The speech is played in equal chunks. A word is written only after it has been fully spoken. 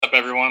up,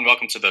 everyone?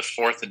 Welcome to the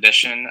fourth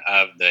edition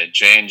of the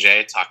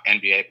J&J Talk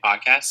NBA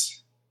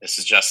podcast. This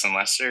is Justin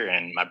Lester,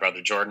 and my brother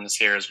Jordan is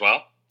here as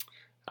well.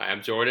 Hi,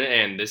 I'm Jordan,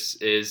 and this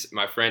is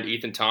my friend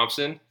Ethan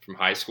Thompson from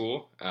high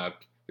school.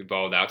 We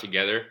balled out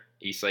together,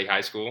 Eastlake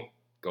High School.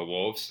 Go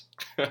Wolves.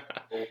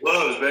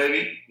 Wolves,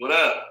 baby. What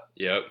up?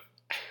 Yep.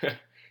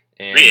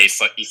 And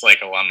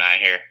Eastlake alumni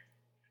here.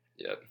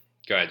 Yep.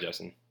 Go ahead,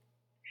 Justin.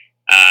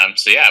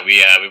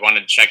 We wanted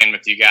to check in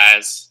with you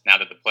guys now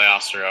that the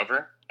playoffs are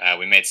over.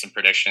 We made some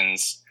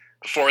predictions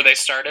before they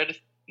started.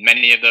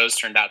 Many of those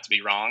turned out to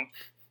be wrong,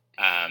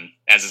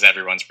 as is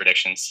everyone's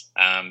predictions.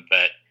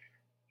 But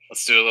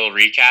let's do a little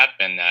recap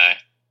and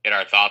get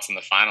our thoughts on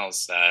the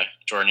finals.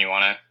 Jordan, you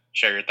want to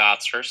share your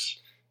thoughts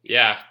first?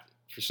 Yeah.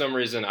 For some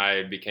reason,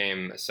 I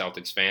became a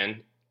Celtics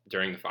fan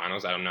during the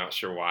finals. I'm not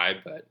sure why,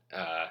 but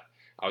I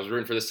was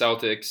rooting for the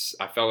Celtics.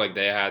 I felt like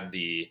they had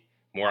the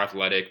more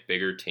athletic,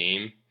 bigger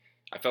team.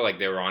 I felt like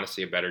they were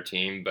honestly a better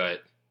team,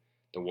 but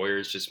the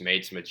Warriors just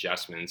made some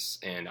adjustments.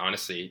 And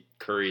honestly,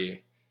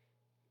 Curry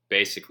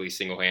basically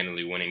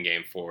single-handedly winning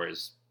Game 4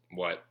 is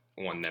what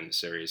won them the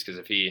series. Because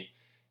if they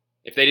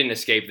didn't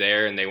escape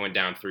there and they went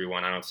down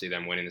 3-1, I don't see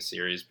them winning the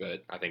series.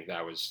 But I think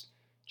that was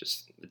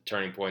just the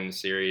turning point in the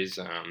series.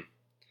 I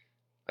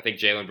think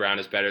Jaylen Brown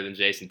is better than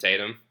Jason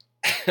Tatum.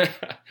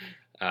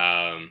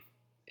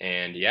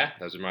 And yeah,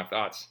 those are my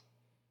thoughts.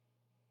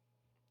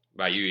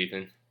 About you,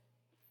 Ethan?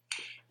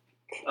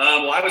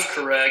 Well, I was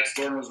correct.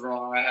 Jordan was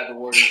wrong. I had the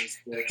Warriors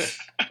in 6.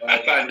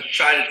 I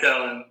tried to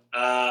tell him.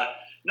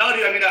 No,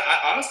 dude,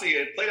 I honestly,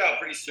 it played out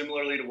pretty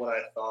similarly to what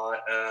I thought.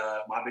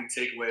 My big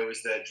takeaway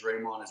was that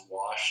Draymond is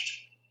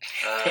washed.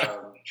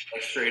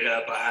 Straight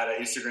up, I had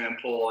an Instagram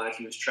poll on if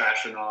he was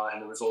trash or not,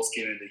 and the results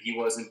came in that he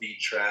was indeed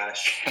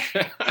trash.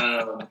 If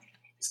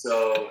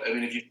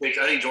you picked,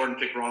 I think Jordan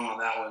picked wrong on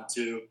that one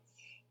too.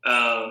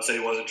 Said he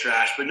wasn't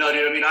trash, but no,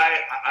 dude.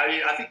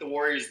 I think the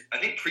Warriors. I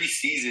think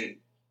preseason,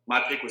 my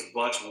pick was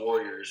Bucks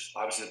Warriors.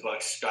 Obviously, the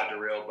Bucks got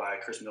derailed by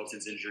Chris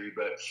Middleton's injury,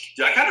 but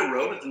dude, I kind of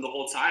rode with them the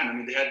whole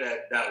time. They had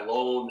that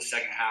lull in the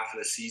second half of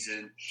the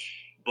season.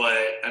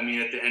 But, at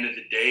the end of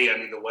the day,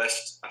 the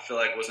West, I feel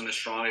like, wasn't as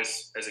strong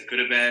as it could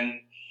have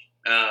been.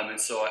 And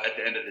so at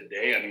the end of the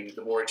day,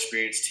 the more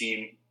experienced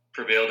team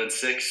prevailed in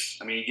 6.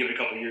 You give it a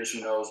couple of years,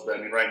 who knows? But,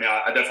 right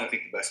now, I definitely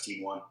think the best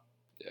team won.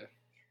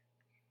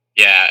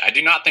 Yeah, I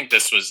do not think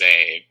this was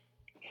a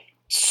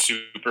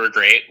super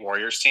great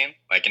Warriors team.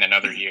 Like, in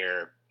another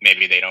year,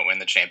 maybe they don't win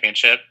the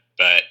championship.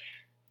 But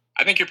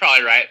I think you're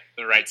probably right.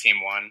 The right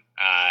team won.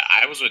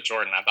 I was with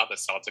Jordan. I thought the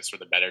Celtics were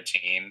the better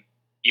team.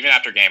 Even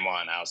after Game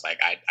 1, I was like,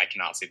 I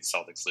cannot see the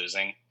Celtics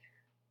losing.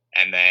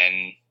 And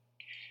then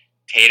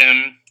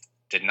Tatum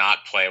did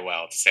not play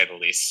well, to say the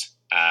least.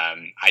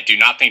 I do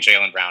not think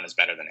Jaylen Brown is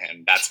better than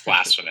him. That's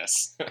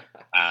blasphemous.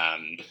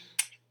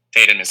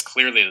 Tatum is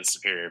clearly the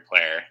superior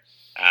player.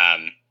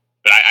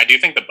 But I do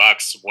think the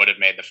Bucks would have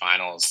made the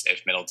finals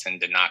if Middleton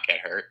did not get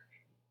hurt.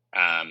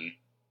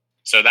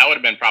 So that would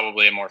have been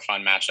probably a more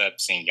fun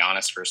matchup, seeing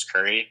Giannis versus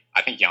Curry.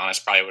 I think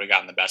Giannis probably would have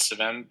gotten the best of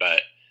him,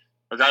 but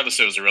regardless,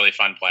 it was a really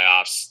fun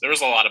playoffs. There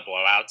was a lot of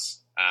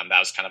blowouts. That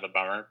was kind of a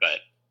bummer, but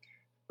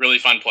really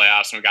fun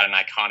playoffs. And we got an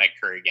iconic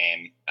Curry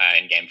game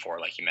in Game 4,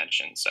 like you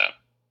mentioned. So,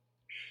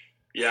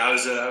 yeah, I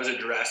was at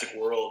Jurassic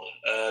World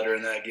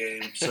during that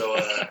game. So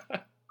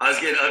I was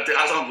getting up.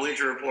 I was on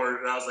Bleacher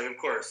Report, and I was like, of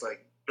course,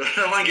 like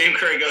when Game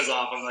Curry goes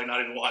off, I'm like not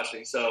even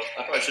watching. So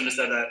I probably shouldn't have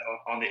said that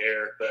on the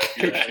air, but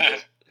yeah.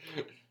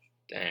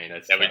 Dang,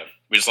 that's we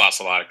just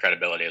lost a lot of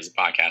credibility as a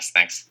podcast.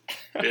 Thanks.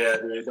 Yeah,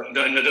 dude,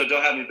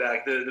 don't have me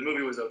back. The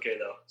movie was okay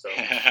though. So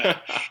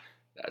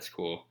that's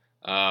cool.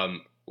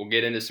 We'll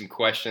get into some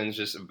questions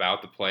just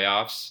about the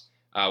playoffs.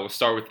 We'll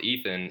start with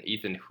Ethan.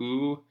 Ethan,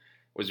 who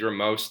was your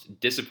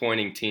most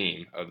disappointing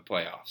team of the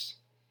playoffs?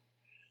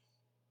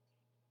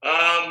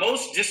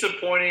 Most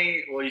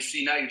disappointing. Well, you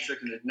see, now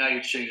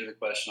you're changing the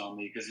question on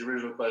me because the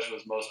original question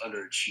was most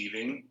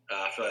underachieving.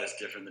 I feel like it's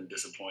different than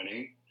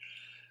disappointing.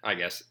 I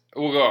guess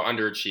we'll go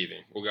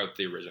underachieving. We'll go with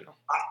the original.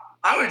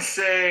 I would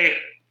say,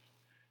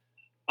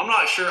 I'm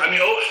not sure.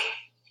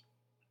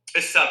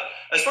 It's tough.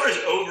 As far as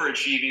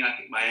overachieving, I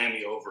think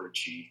Miami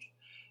overachieved.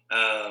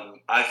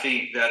 I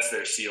think that's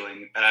their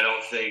ceiling, and I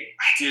don't think,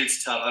 dude,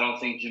 it's tough. I don't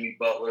think Jimmy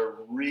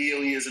Butler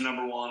really is a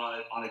number one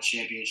on a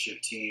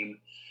championship team.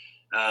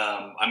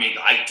 I'm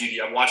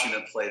watching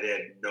them play. They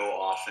had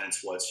no offense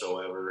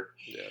whatsoever.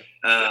 Yeah.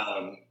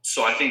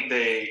 So I think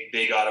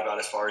they got about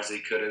as far as they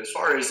could. As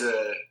far as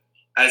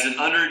an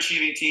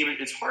underachieving team,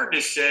 it's hard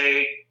to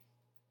say.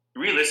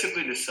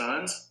 Realistically, the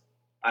Suns,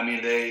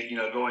 they,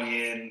 going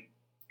in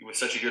with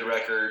such a good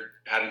record,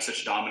 having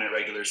such a dominant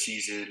regular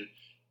season,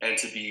 and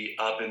to be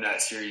up in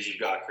that series, you've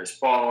got Chris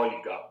Paul,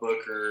 you've got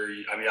Booker.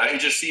 It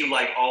just seemed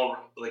like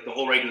the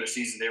whole regular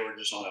season they were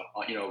just on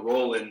a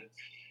rolling,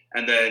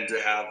 and then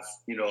to have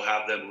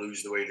them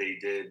lose the way they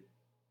did,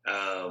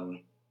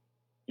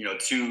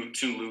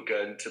 to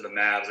Luka and to the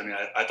Mavs.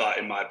 I thought,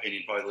 in my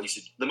opinion, probably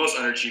the most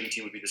underachieving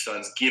team would be the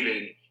Suns,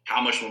 given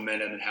how much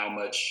momentum and how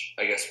much,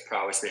 I guess,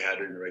 prowess they had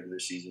during the regular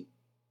season.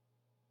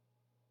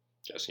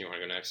 Justin, you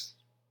want to go next?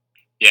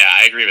 Yeah,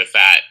 I agree with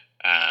that.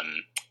 I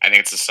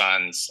think it's the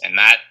Suns, and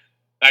that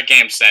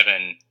Game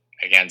 7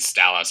 against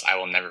Dallas, I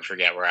will never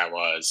forget where I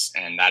was,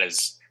 and that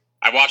is,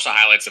 I watched the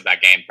highlights of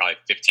that game probably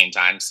 15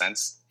 times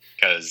since,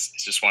 because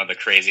it's just one of the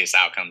craziest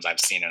outcomes I've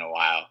seen in a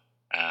while.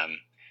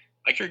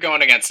 Like, you're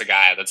going against a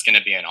guy that's going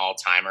to be an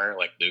all-timer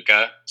like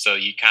Luka, so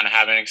you kind of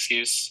have an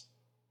excuse.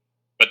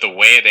 But the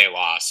way they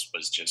lost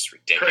was just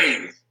ridiculous.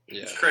 Crazy.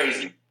 Yeah. It's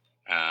crazy.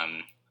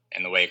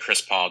 And the way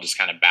Chris Paul just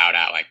kind of bowed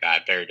out like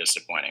that, very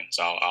disappointing.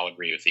 So I'll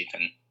agree with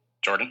Ethan.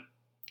 Jordan?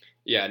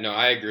 Yeah, no,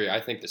 I agree. I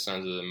think the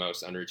Suns are the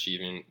most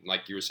underachieving.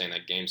 Like you were saying,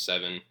 that Game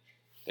 7,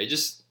 they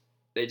just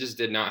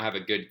did not have a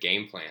good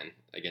game plan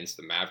against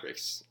the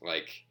Mavericks.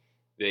 Like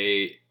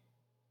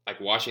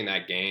watching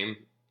that game,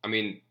 I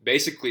mean,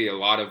 basically a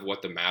lot of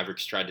what the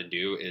Mavericks tried to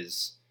do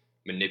is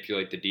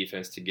manipulate the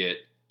defense to get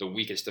the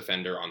weakest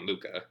defender on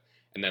Luka,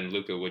 and then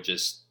Luka would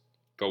just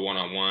go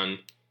one-on-one,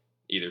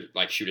 either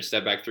like shoot a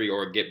step back three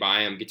or get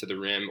by him, get to the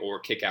rim, or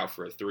kick out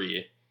for a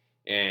three.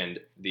 And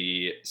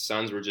the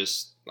Suns were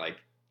just like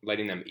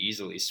letting them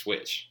easily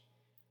switch.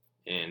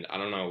 And I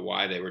don't know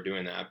why they were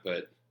doing that,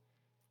 but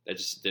they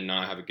just did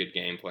not have a good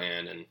game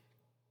plan, and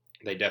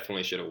they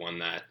definitely should have won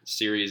that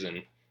series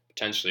and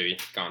potentially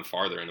gone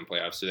farther in the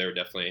playoffs. So they were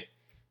definitely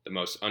the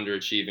most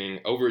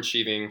underachieving.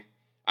 Overachieving,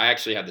 I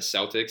actually had the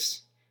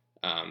Celtics.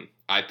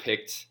 I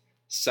picked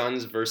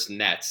Suns versus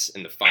Nets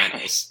in the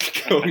finals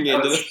going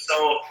into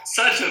the.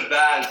 Such a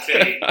bad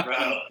take,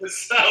 bro.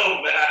 So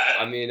bad.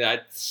 I mean,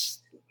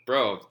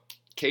 bro,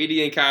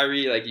 KD and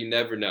Kyrie, like, you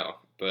never know.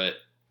 But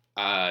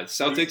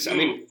Celtics, I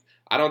mean,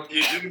 I don't.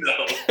 You do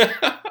know.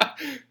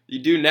 You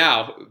do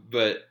now,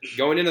 but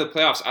going into the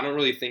playoffs, I don't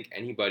really think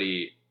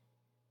anybody.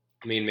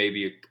 I mean,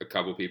 maybe a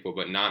couple people,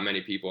 but not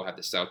many people had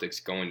the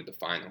Celtics going to the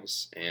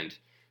finals. And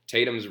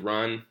Tatum's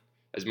run,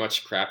 as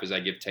much crap as I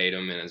give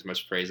Tatum and as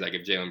much praise as I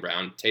give Jaylen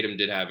Brown, Tatum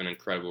did have an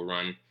incredible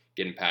run,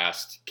 getting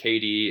past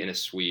KD in a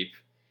sweep,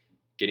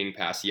 getting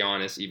past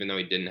Giannis, even though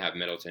he didn't have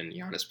Middleton.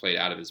 Giannis played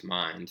out of his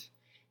mind,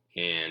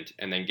 and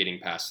then getting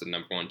past the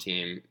number one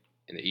team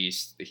in the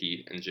East, the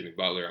Heat, and Jimmy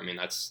Butler. I mean,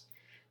 that's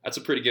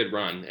a pretty good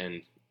run,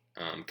 and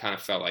kind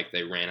of felt like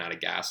they ran out of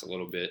gas a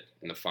little bit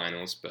in the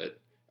finals, but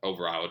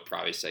overall, I would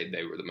probably say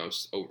they were the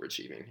most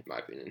overachieving, in my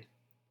opinion.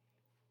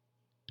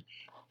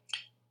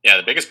 Yeah,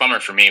 the biggest bummer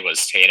for me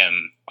was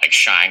Tatum, like,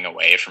 shying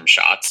away from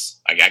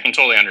shots. Like, I can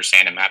totally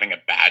understand him having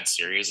a bad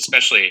series,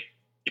 especially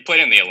he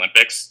played in the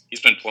Olympics. He's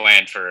been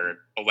playing for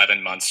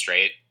 11 months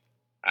straight,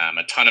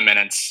 a ton of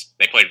minutes.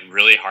 They played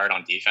really hard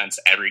on defense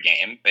every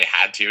game. They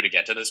had to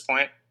get to this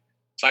point.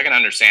 So I can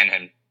understand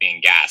him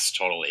being gassed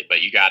totally,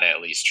 but you got to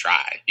at least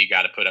try. You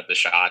got to put up the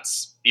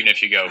shots, even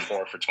if you go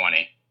 4 for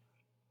 20.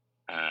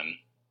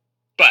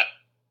 But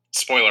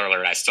spoiler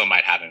alert, I still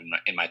might have him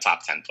in my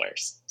top 10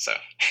 players. So,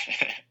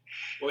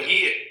 well,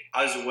 he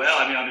as well.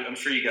 I mean, I'm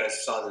sure you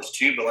guys saw this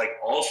too, but like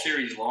all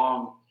series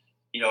long,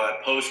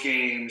 at post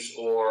games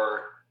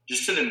or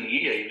just to the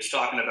media, he was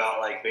talking about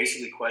like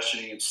basically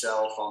questioning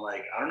himself on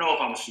like, I don't know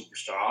if I'm a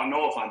superstar. I don't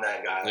know if I'm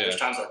that guy. Like, there's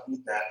times I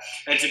think that,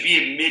 and to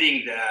be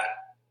admitting that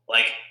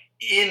like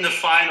in the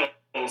finals,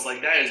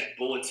 like that is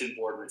bulletin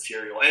board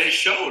material, and it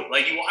showed.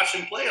 Like you watch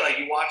him play, like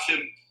you watch him.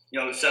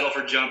 Settle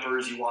for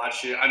jumpers. You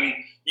watch it. I mean,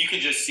 you could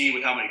just see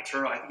with how many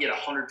turnovers. I think he had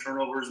 100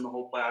 turnovers in the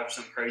whole playoff, or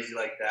something crazy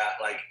like that.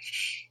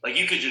 Like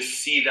you could just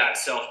see that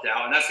self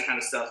doubt, and that's the kind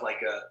of stuff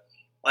like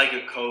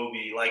a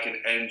Kobe, like an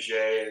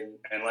MJ,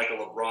 and like a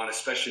LeBron,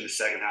 especially in the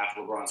second half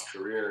of LeBron's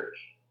career.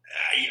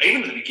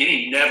 Even in the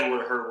beginning, you never would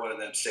have heard one of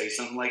them say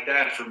something like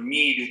that. And for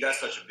me, dude, that's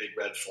such a big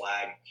red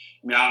flag.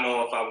 I mean, I don't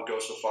know if I would go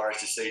so far as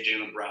to say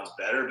Jaylen Brown's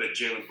better, but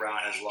Jaylen Brown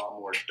has a lot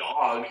more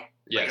dog.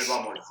 Yes. Like, there's a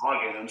lot more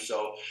dog in him.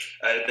 So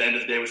at the end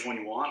of the day, which one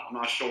you want, I'm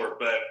not sure.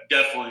 But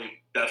definitely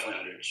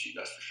underachieved,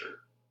 that's for sure.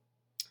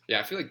 Yeah,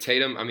 I feel like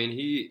Tatum, I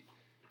mean,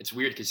 it's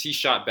weird because he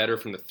shot better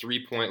from the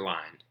three-point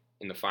line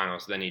in the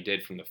finals than he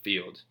did from the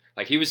field.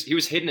 Like, he was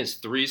hitting his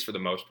threes for the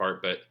most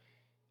part, but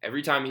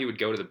every time he would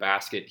go to the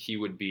basket, he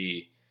would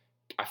be,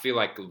 I feel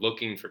like,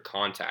 looking for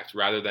contact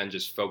rather than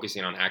just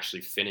focusing on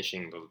actually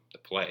finishing the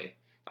play,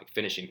 like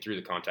finishing through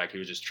the contact. He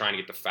was just trying to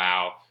get the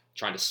foul,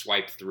 trying to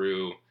swipe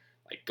through,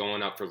 like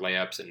going up for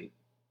layups, and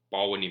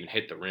ball wouldn't even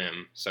hit the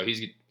rim. So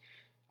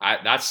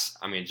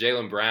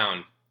Jaylen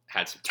Brown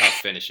had some tough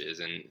finishes,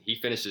 and he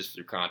finishes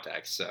through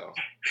contact. So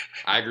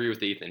I agree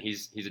with Ethan.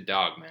 He's a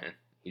dog, man.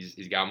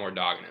 He's got more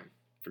dog in him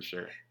for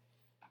sure.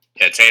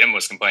 Yeah, Tatum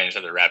was complaining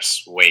to the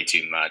refs way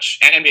too much.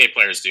 And NBA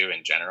players do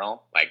in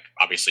general. Like,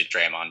 obviously,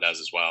 Draymond does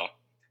as well.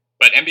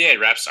 But NBA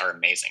refs are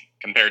amazing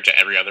compared to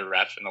every other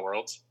ref in the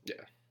world. Yeah.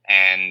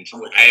 And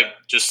I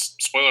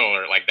just, spoiler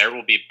alert, like, there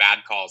will be bad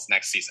calls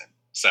next season.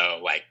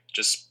 So, like,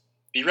 just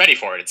be ready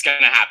for it. It's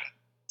going to happen.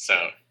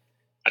 So,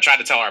 I tried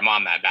to tell our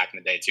mom that back in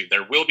the day, too.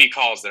 There will be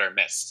calls that are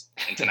missed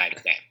in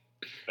tonight's game.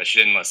 But she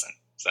didn't listen.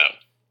 So,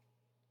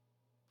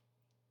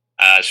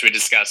 should we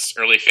discuss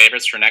early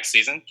favorites for next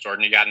season?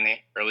 Jordan, you got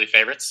any early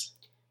favorites?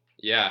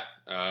 Yeah.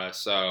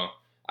 So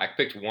I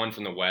picked one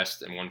from the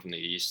West and one from the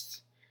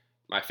East.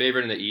 My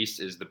favorite in the East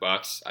is the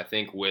Bucks. I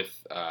think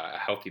with a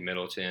healthy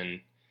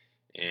Middleton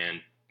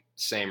and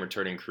same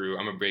returning crew.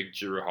 I'm a big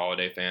Jrue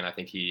Holiday fan. I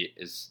think he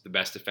is the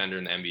best defender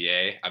in the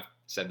NBA. I've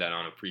said that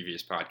on a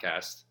previous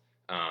podcast.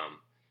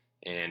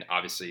 And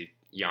obviously,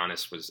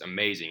 Giannis was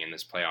amazing in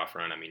this playoff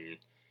run. I mean,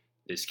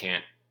 this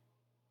can't,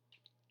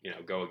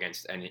 go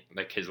against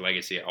his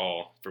legacy at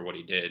all for what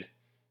he did.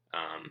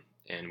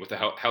 And with a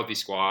healthy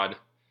squad,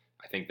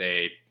 I think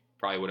they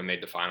probably would have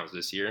made the finals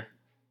this year.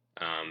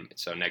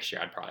 So next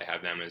year, I'd probably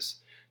have them as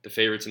the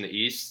favorites in the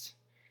East.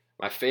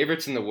 My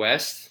favorites in the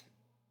West,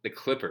 the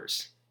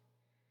Clippers.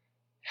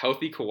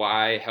 Healthy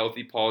Kawhi,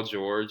 healthy Paul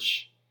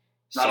George.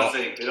 Not a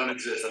thing. They don't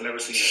exist. I've never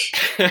seen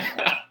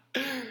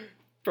it.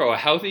 Bro, a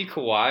healthy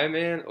Kawhi,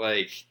 man,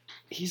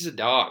 he's a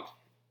dog.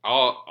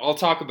 I'll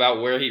talk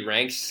about where he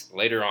ranks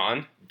later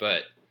on,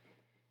 but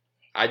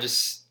I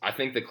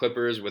think the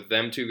Clippers, with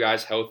them two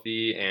guys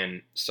healthy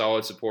and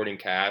solid supporting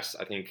cast,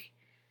 I think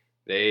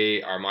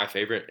they are my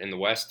favorite in the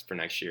West for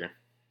next year.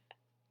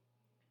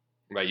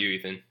 What about you,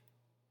 Ethan?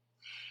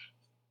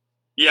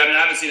 Yeah, I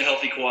haven't seen a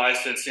healthy Kawhi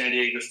since San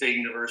Diego State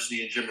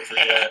University and Jimmy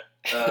Fredette.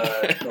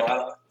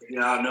 I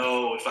don't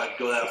know if I could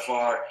go that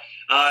far.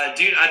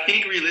 Dude, I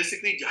think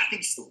realistically, I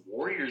think it's the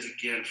Warriors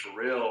again, for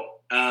real.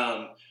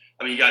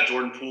 You got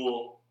Jordan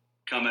Poole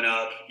coming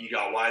up. You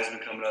got Wiseman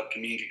coming up.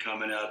 Kuminga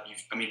coming up.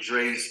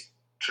 Dre's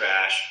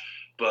trash.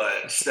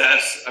 But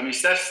Steph's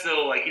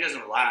still, he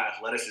doesn't rely on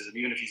athleticism,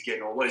 even if he's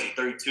getting old. What is he,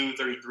 32,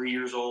 33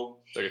 years old?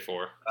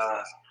 34.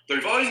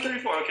 34? Oh, he's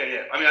 34. Okay,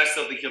 yeah. I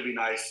still think he'll be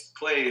nice.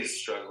 Clay is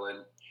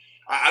struggling.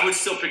 I would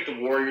still pick the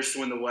Warriors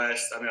to win the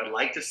West. I'd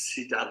like to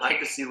see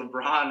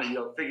LeBron.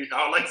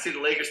 I'd like to see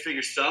the Lakers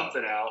figure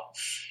something out.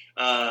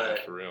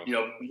 For real.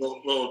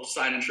 Little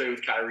sign and trade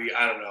with Kyrie.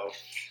 I don't know.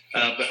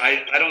 But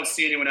I don't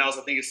see anyone else.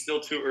 I think it's still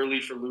too early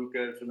for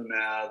Luka and for the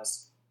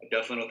Mavs. I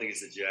definitely don't think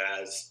it's the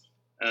Jazz.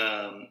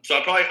 So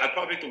I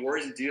probably pick the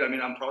Warriors. Dude,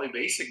 I'm probably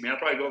basic, man. I'll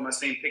probably go with my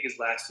same pick as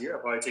last year.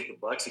 I'll probably take the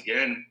Bucks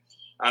again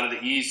out of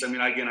the East.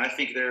 I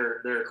think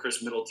they're a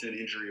Chris Middleton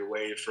injury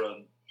away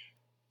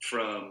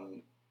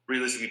from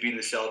realistically beating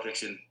the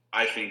Celtics, and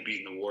I think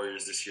beating the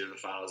Warriors this year in the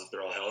finals if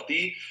they're all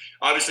healthy.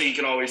 Obviously, you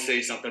can always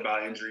say something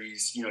about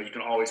injuries. You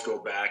can always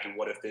go back and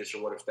what if this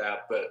or what if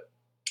that. But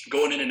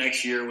going into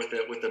next year with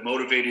the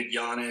motivated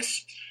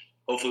Giannis,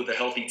 hopefully with a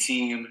healthy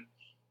team,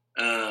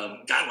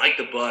 I like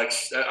the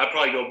Bucks. I'd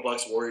probably go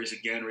Bucks Warriors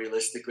again.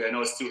 Realistically, I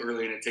know it's too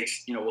early and it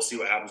takes. We'll see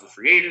what happens with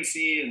free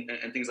agency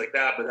and things like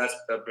that. But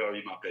that'd probably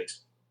be my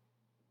picks.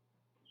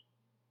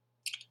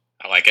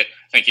 I like it.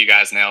 I think you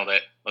guys nailed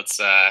it. Let's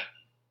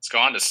go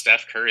on to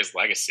Steph Curry's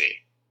legacy.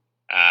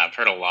 I've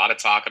heard a lot of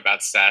talk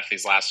about Steph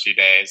these last few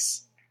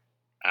days.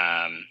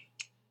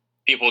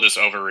 People just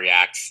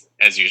overreact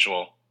as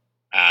usual.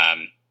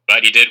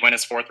 But he did win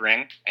his fourth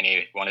ring, and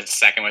he won his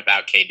second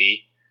without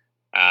KD.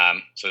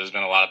 So there's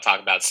been a lot of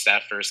talk about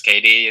Steph versus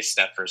KD,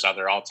 Steph versus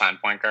other all-time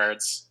point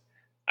guards.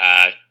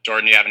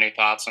 Jordan, do you have any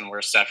thoughts on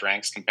where Steph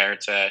ranks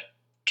compared to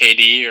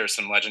KD or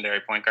some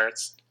legendary point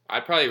guards?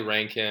 I'd probably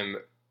rank him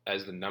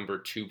as the number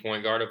 2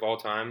 point guard of all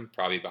time,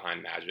 probably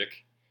behind Magic.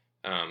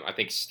 I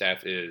think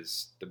Steph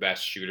is the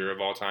best shooter of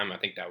all time. I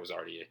think that was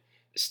already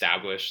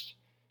established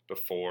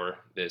before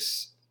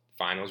this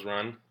finals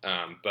run.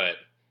 But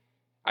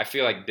I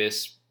feel like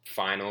this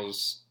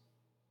finals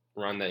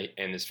run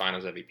and this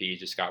finals MVP he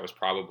just got was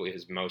probably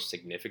his most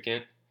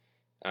significant.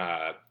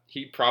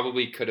 He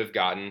probably could have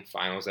gotten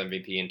finals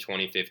MVP in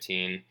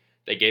 2015.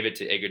 They gave it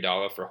to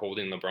Iguodala for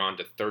holding LeBron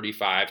to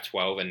 35,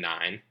 12, and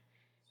 9,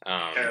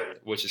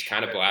 which is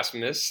kind of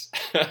blasphemous.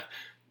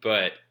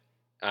 But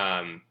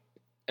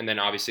and then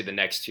obviously the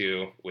next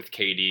two with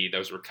KD,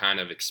 those were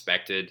kind of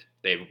expected.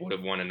 They would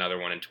have won another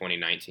one in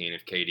 2019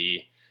 if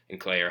KD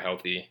and Clay are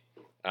healthy.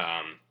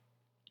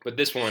 But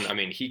this one,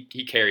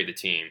 he carried the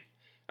team.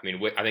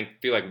 I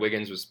feel like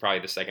Wiggins was probably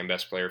the second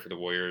best player for the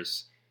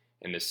Warriors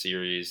in this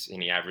series,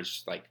 and he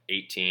averaged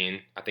 18.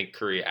 I think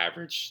Curry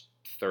averaged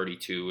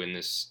 32 in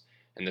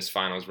this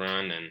finals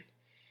run, and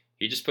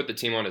he just put the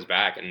team on his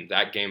back. And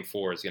that Game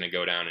 4 is going to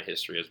go down in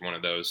history as one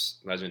of those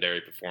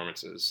legendary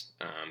performances.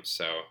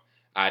 So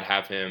I'd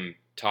have him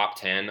top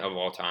 10 of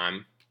all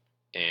time,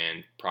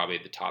 and probably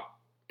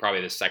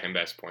the second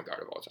best point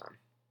guard of all time.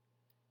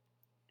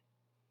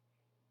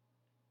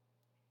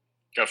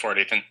 Go for it,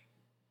 Ethan.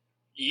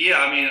 Yeah,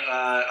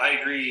 I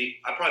agree.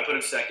 I'd probably put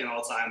him second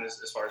all time as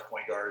far as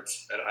point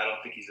guards. I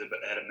don't think he's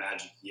ahead of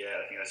Magic yet.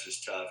 I think that's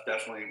just tough.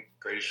 Definitely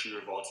greatest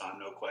shooter of all time,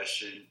 no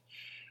question.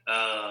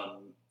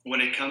 When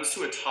it comes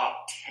to a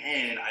top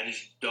 10, I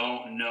just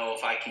don't know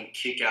if I can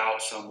kick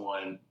out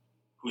someone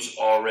who's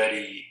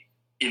already,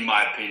 in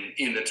my opinion,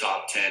 in the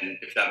top 10,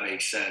 if that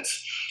makes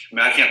sense.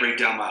 I can't break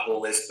down my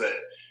whole list, but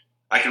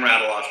I can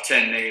rattle off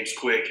 10 names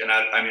quick, and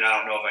I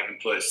don't know if I can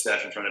put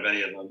Steph in front of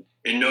any of them.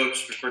 In no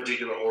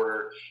particular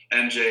order: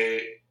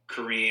 MJ,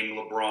 Kareem,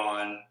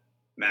 LeBron,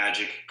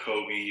 Magic,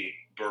 Kobe,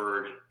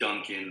 Bird,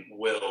 Duncan,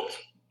 Wilt,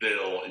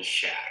 Bill, and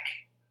Shaq.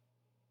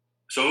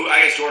 So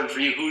I guess, Jordan,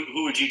 for you,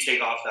 who would you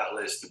take off that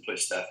list to put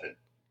Steph in?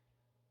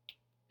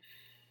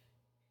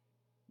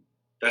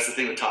 That's the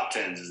thing with top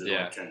 10s, is it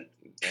only 10?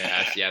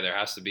 Yeah, there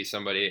has to be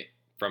somebody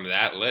from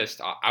that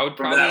list. I would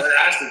probably.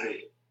 There has to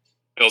be.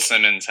 Bill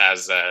Simmons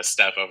has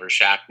Steph over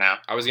Shaq now.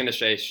 I was gonna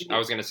say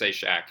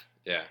Shaq.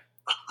 Yeah.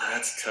 Oh,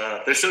 that's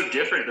tough. They're so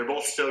different. They're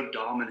both so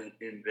dominant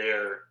in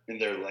their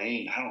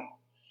lane.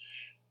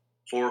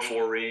 4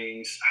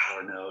 rings. I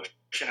don't know.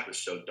 Shaq was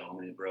so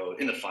dominant, bro.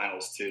 In the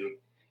finals too.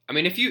 I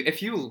mean, if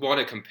you want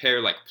to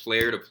compare like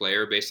player to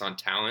player based on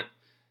talent,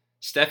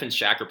 Steph and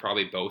Shaq are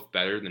probably both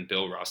better than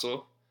Bill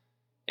Russell.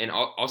 And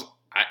also,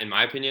 in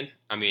my opinion,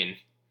 I mean,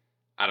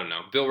 I don't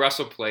know. Bill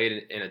Russell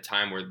played in a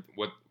time where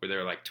there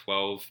were like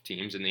 12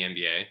 teams in the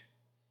NBA.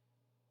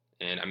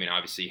 And I mean,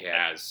 obviously he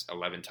has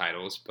 11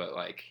 titles, but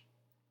like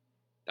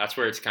that's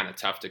where it's kind of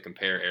tough to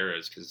compare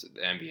eras because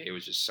the NBA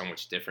was just so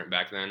much different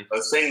back then.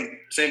 Same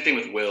thing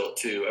with Wilt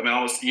too. I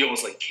mean, you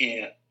almost like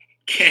can't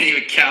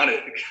even count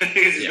it because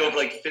he's going for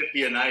like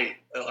 50 a night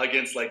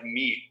against like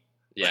meat.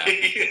 Yeah.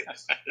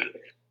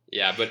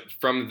 Yeah, but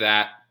from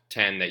that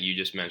 10 that you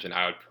just mentioned,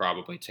 I would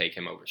probably take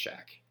him over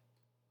Shaq.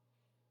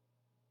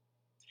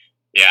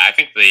 Yeah, I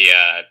think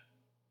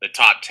the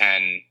top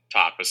 10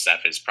 talk with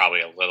Steph is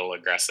probably a little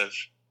aggressive.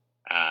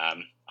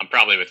 I'm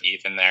probably with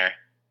Ethan there.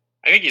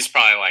 I think he's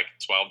probably like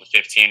 12 to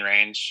 15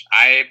 range.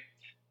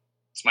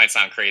 This might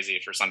sound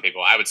crazy for some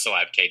people. I would still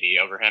have KD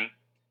over him.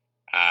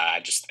 I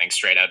just think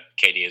straight up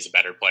KD is a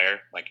better player,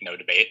 like no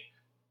debate.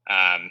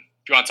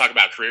 If you want to talk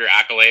about career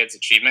accolades,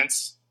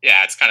 achievements,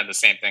 yeah, it's kind of the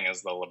same thing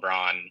as the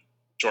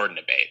LeBron-Jordan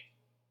debate.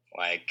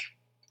 Like,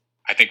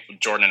 I think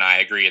Jordan and I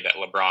agree that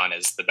LeBron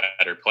is the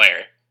better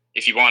player.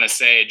 If you want to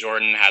say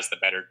Jordan has the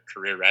better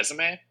career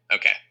resume,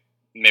 okay,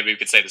 maybe we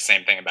could say the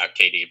same thing about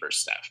KD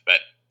versus Steph. But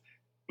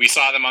we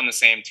saw them on the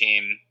same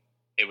team.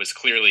 It was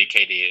clearly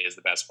KD is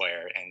the best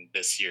player, and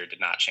this year did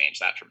not change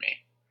that for me.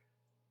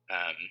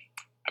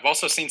 I've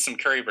also seen some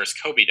Curry versus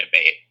Kobe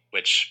debate,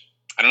 which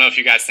I don't know if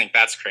you guys think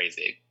that's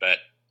crazy, but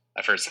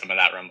I've heard some of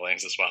that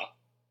rumblings as well.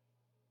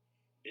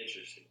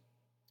 Interesting.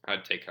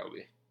 I'd take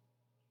Kobe.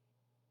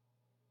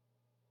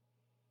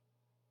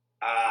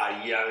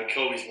 Yeah, I mean,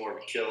 Kobe's more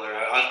of a killer.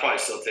 I'd probably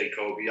still take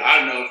Kobe. I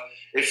don't know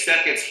if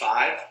Steph gets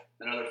 5,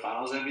 another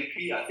Finals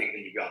MVP. I think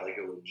then you got like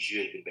a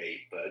legit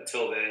debate. But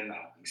until then, I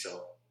don't think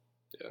so.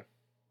 Yeah.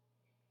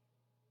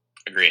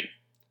 Agreed.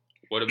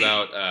 What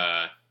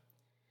about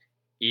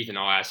Ethan?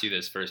 I'll ask you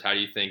this first. How do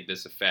you think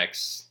this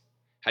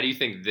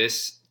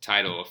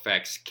title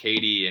affects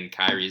KD and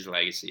Kyrie's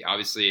legacy?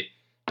 Obviously,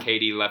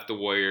 KD left the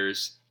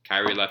Warriors.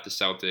 Kyrie left the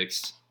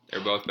Celtics.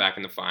 They're both back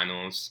in the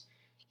finals.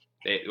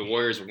 The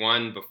Warriors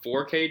won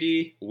before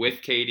KD, with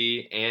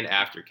KD, and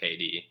after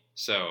KD.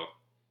 So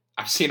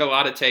I've seen a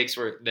lot of takes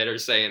that are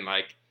saying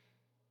like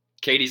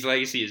KD's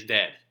legacy is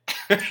dead,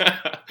 which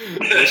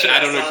I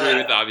don't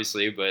agree with,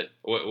 obviously. But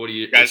what do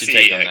you what's your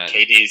take on that?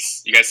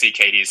 You guys see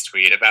KD's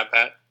tweet about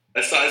that?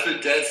 It's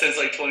been dead since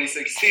like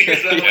 2016.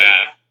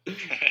 Yeah. But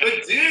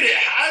dude, it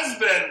has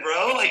been,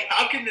 bro. Like,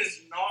 how can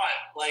this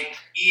not like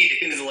eat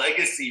his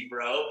legacy,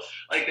 bro?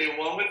 Like, they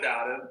won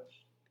without him.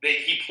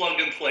 He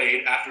plugged and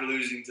played after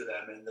losing to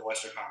them in the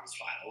Western Conference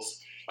Finals.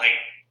 Like,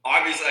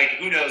 obviously, like,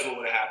 who knows what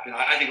would have happened?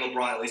 I think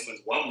LeBron at least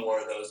wins one more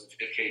of those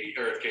if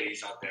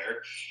KD's not there.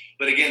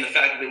 But again, the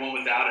fact that they won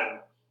without him,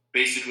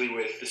 basically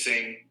with the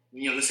same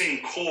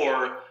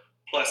core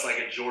plus like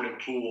a Jordan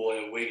Poole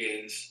and a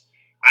Wiggins.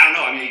 I don't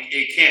know. I mean,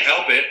 it can't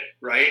help it,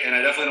 right? And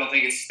I definitely don't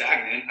think it's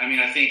stagnant. I mean,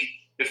 I think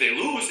if they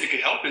lose, it could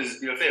help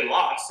his. If they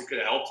lost, it could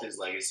have helped his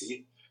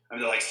legacy. I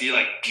mean, they're like, see,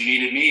 like, you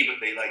needed me, but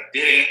they, like,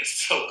 didn't.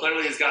 So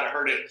clearly it's got to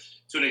hurt it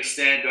to an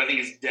extent. Do I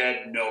think it's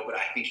dead? No, but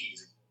I think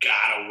he's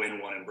got to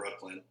win one in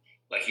Brooklyn.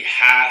 Like, he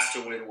has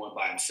to win one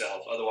by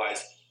himself.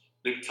 Otherwise,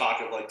 the talk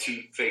of, like,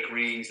 2 fake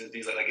rings and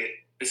things like that,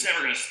 it's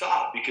never going to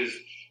stop because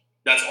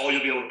that's all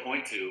you'll be able to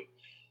point to.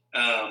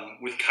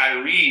 With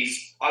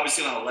Kyrie's,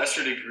 obviously on a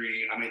lesser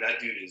degree, I mean, that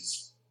dude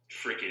is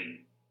freaking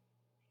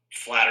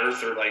flat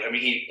earther. Like, I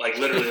mean, he, like,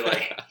 literally,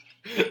 like –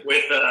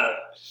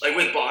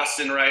 with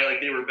Boston, right? Like,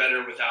 they were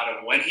better without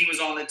him when he was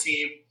on the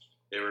team.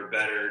 They were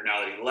better now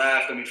that he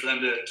left. I mean, for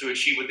them to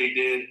achieve what they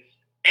did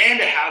and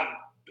to have,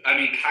 I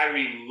mean,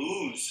 Kyrie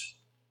lose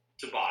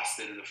to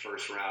Boston in the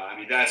first round. I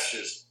mean, that's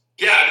just,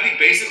 yeah, I think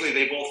basically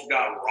they both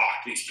got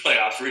rocked these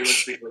playoffs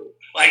realistically.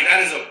 Like,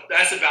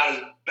 that's about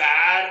as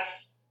bad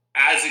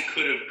as it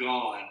could have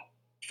gone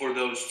for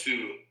those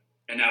two.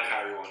 And now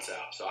Kyrie wants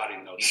out. So I don't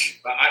even know.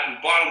 But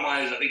bottom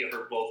line is I think it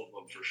hurt both of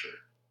them for sure.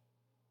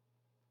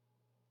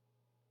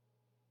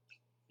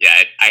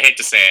 Yeah, I hate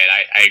to say it.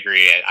 I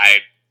agree.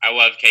 I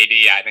love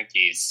KD. I think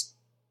he's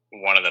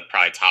one of the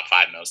probably top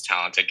 5 most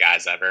talented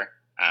guys ever.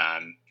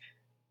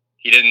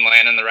 He didn't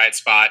land in the right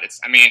spot.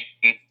 I mean,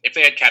 if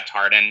they had kept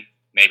Harden,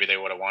 maybe they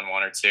would have won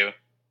 1 or 2.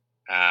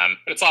 But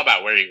it's all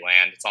about where you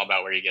land. It's all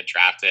about where you get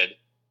drafted.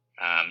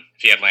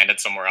 If he had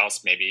landed somewhere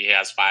else, maybe he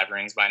has 5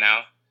 rings by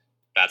now.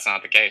 That's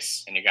not the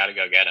case, and you got to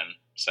go get him.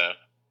 So,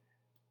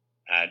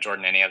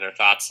 Jordan, any other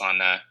thoughts on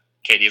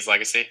KD's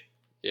legacy?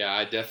 Yeah,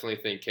 I definitely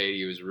think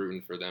KD was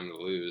rooting for them to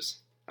lose.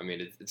 I mean,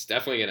 it's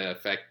definitely going to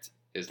affect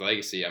his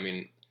legacy. I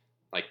mean,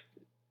 like,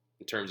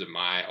 in terms of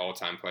my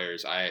all-time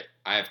players, I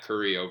have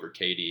Curry over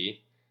KD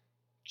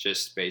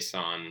just based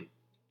on,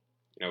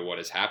 what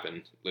has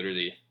happened.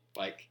 Literally,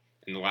 like,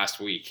 in the last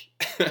week.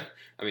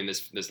 I mean,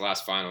 this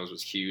last finals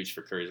was huge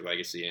for Curry's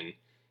legacy, and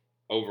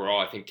overall,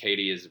 I think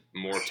KD is a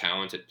more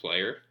talented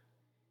player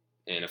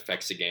and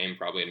affects the game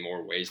probably in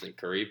more ways than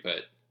Curry.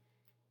 But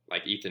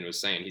like Ethan was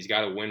saying, he's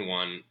got to win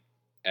one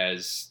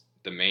as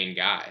the main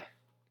guy.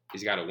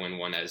 He's got to win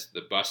one as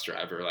the bus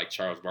driver, like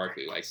Charles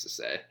Barkley likes to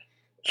say.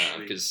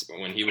 Because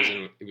when he was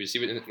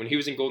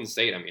in Golden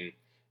State, I mean,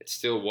 it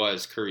still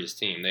was Curry's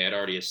team. They had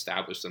already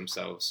established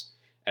themselves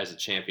as a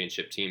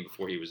championship team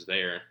before he was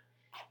there.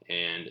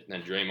 And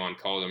then Draymond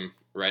called him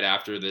right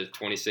after the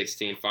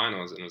 2016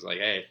 finals and was like,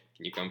 "Hey,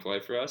 can you come play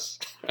for us?"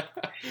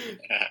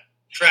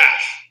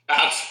 Trash.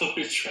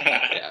 Absolute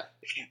trash.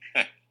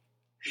 Yeah.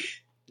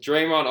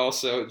 Draymond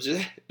also,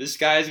 this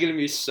guy is going to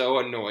be so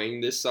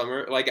annoying this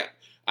summer. Like,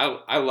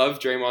 I love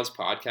Draymond's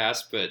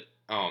podcast, but,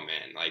 oh,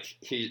 man, like,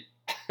 he's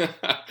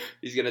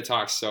going to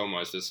talk so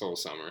much this whole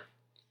summer.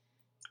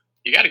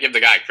 You got to give the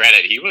guy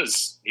credit. He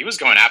was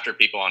going after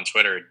people on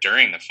Twitter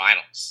during the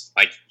finals.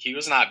 Like, he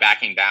was not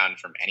backing down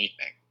from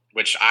anything,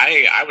 which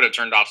I would have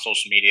turned off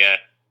social media.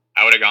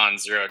 I would have gone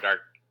zero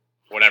dark,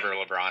 whatever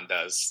LeBron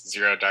does,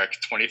 zero dark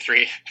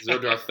 23. Zero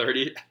dark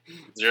 30.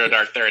 Zero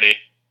dark 30.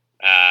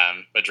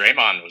 But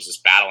Draymond was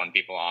just battling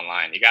people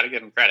online. You got to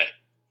give him credit.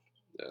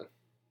 Yeah.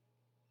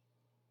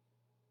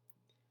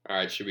 All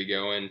right, should we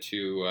go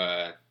into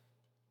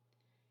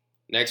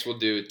next? We'll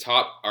do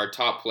our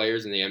top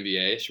players in the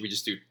NBA. Should we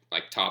just do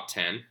like top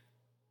 10?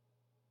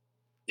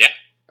 Yeah,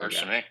 works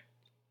for me.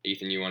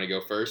 Ethan, you want to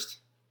go first?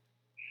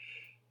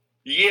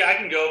 Yeah, I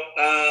can go.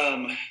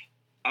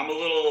 I'm a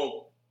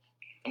little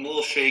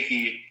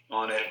shaky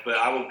on it, but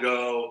I will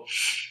go.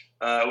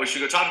 We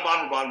should go top to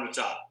bottom or bottom to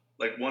top,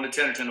 like 1 to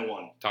 10 or 10 to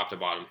 1. Top to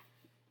bottom.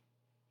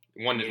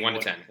 1 to 10. 1 to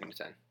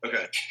 10.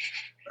 Okay.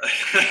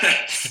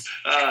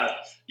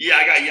 Yeah,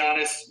 I got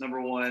Giannis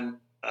number 1.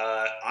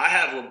 I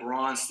have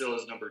LeBron still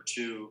as number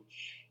 2.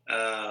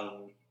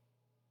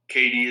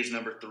 KD is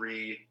number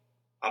 3.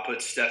 I'll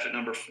put Steph at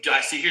number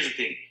 4. See, here's the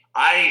thing.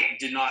 I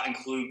did not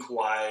include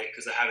Kawhi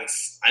because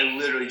I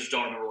literally just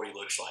don't remember what he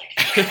looks like.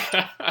 So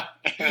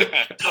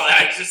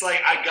I just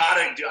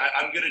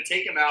I'm going to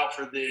take him out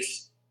for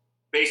this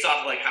based off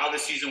of like how the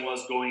season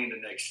was going into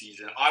next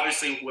season.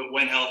 Obviously,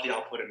 when healthy,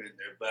 I'll put him in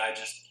there, but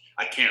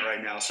I can't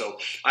right now. So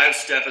I have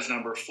Steph as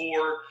number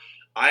 4.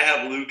 I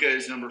have Luka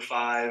as number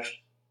 5.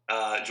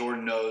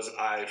 Jordan knows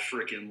I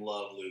freaking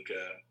love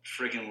Luka.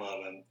 Freaking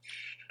love him.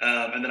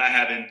 And then I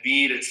have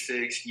Embiid at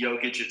 6,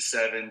 Jokic at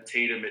 7,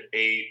 Tatum at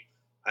 8.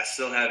 I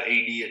still have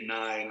AD at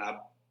 9. I'm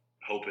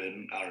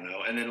hoping, I don't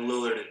know. And then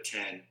Lillard at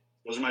 10.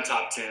 Those are my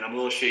top 10. I'm a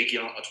little shaky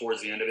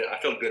towards the end of it. I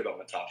feel good about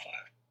my top 5.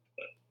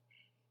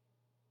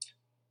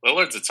 But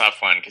Lillard's a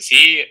tough one because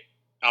he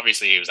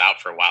was out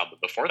for a while, but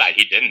before that,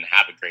 he didn't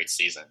have a great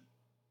season.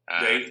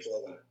 He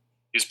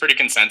was pretty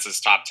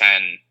consensus top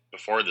 10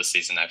 before the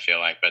season, I feel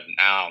like, but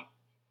now,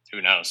 who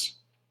knows?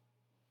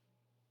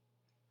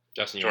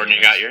 Jordan,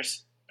 you got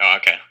yours? Oh,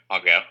 okay.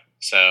 I'll go.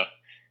 So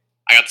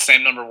I got the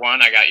same number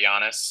 1. I got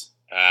Giannis.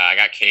 I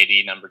got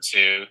KD number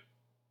 2.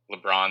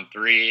 LeBron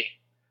 3.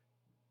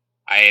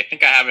 I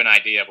think I have an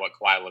idea of what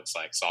Kawhi looks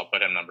like, so I'll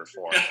put him number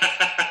 4.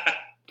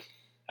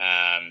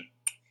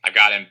 I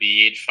got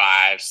Embiid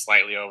 5,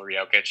 slightly over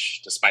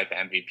Jokic, despite the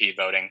MVP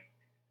voting.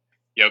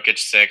 Jokic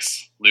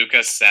 6,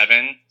 Luka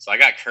 7. So I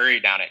got Curry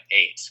down at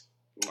 8.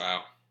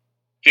 Wow.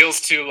 Feels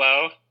too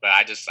low, but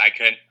I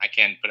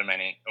can't put him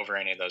over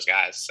any of those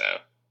guys. So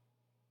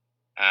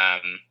I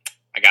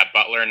got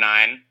Butler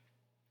 9,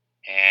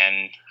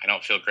 and I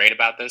don't feel great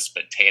about this,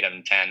 but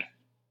Tatum 10.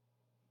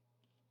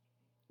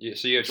 Yeah,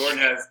 so you have Jordan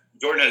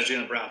has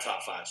Jaylen Brown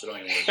top 5, so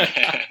don't even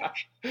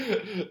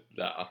worry.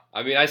 No,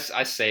 I mean I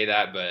say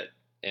that, but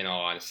in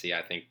all honesty,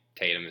 I think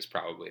Tatum is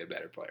probably a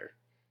better player.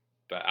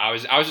 But I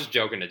was just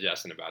joking to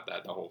Justin about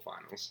that the whole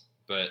finals.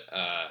 But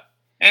I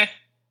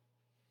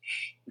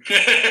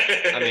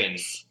mean,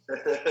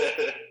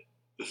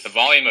 the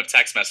volume of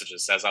text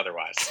messages says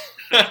otherwise.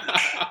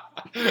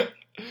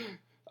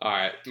 All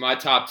right, my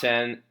top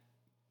 10,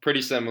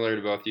 pretty similar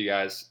to both you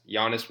guys.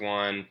 Giannis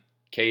 1,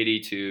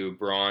 KD 2,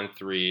 Braun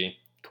 3,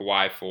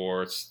 Kawhi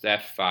 4,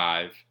 Steph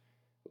 5,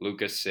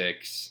 Luka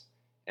 6,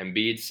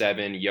 Embiid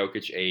 7,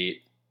 Jokic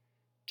 8,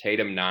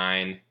 Tatum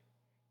 9,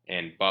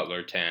 and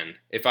Butler 10.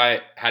 If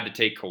I had to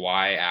take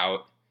Kawhi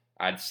out,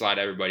 I'd slide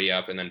everybody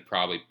up and then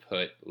probably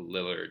put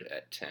Lillard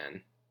at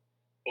 10.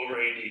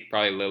 Over AD.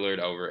 Probably Lillard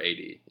over AD,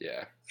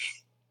 yeah.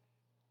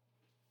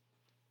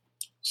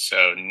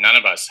 So none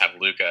of us have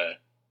Luka,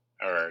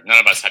 or none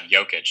of us have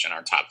Jokic in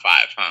our top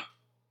 5, huh?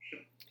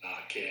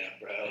 I can't,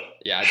 bro.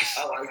 Yeah,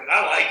 I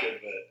like him,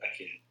 but I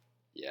can't.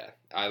 Yeah,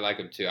 I like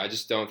him too. I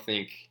just don't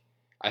think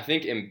 – I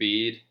think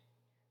Embiid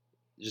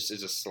just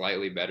is a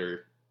slightly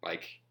better –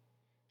 like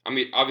 – I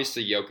mean,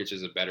 obviously Jokic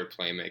is a better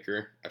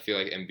playmaker. I feel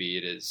like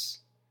Embiid is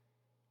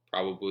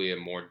probably a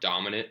more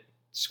dominant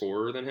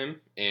scorer than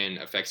him and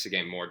affects the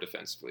game more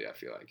defensively, I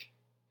feel like.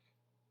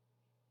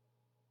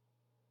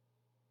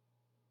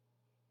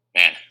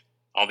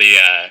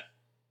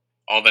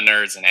 all the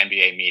nerds in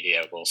NBA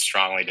media will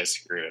strongly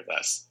disagree with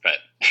us. But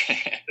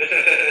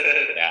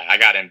yeah, I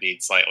got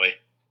Embiid slightly.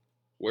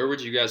 Where would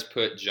you guys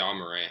put Ja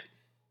Morant?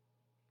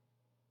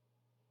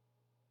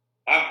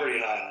 I'm pretty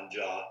high on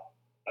Ja.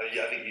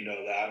 Yeah, I think you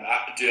know that.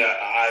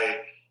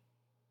 I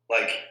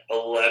like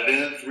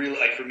 11th. Really,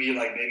 like for me,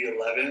 like maybe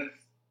 11th.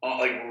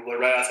 Like we're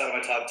right outside of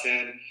my top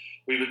 10.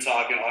 We've been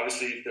talking.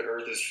 Obviously, if the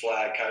Earth is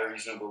flat,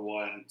 Kyrie's number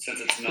one.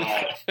 Since it's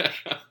not,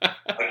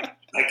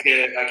 I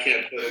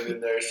can't put him in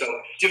there. So,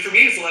 for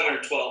me, it's 11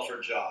 or 12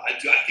 for Ja. I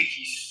think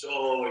he's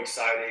so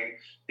exciting.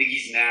 I think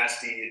he's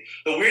nasty.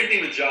 The weird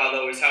thing with Ja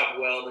though is how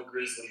well the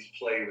Grizzlies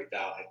play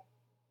without him.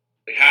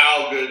 Like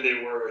how good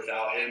they were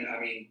without him. I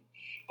mean,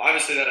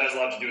 obviously that has a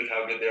lot to do with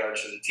how good they are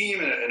just as a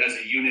team and as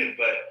a unit.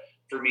 But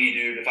for me,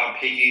 dude, if I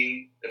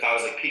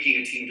was like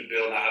picking a team to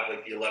build and I have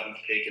like the 11th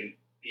pick and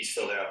he's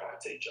still there, I'd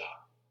probably take Ja.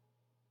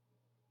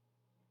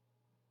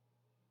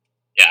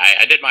 Yeah,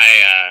 I did my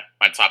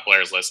my top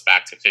players list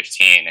back to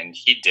 15, and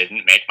he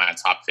didn't make my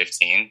top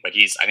 15, but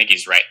I think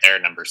he's right there,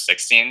 number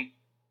 16.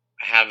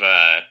 I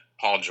have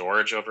Paul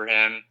George over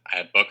him. I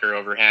have Booker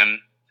over him.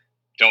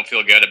 Don't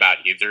feel good about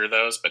either of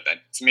those, but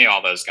to me,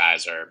 all those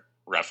guys are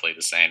roughly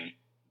the same.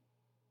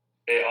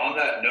 Hey, on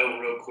that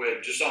note, real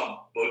quick, just on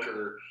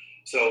Booker.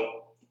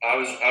 So I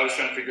was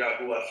trying to figure out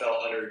who I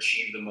felt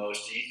underachieved the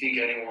most. Do you think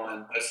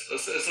anyone?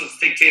 Let's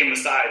take Tatum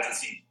aside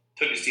since he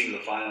took his team to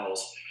the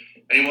finals.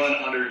 Anyone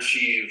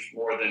underachieved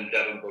more than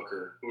Devin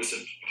Booker, who was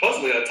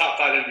supposedly a top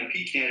 5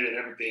 MVP candidate and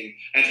everything,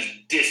 and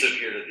just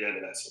disappeared at the end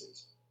of that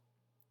series?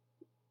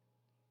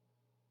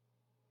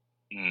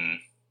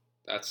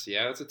 That's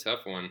a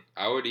tough one.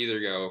 I would either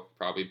go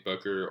probably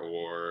Booker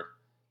or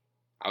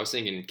I was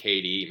thinking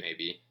KD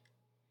maybe.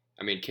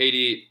 I mean,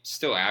 KD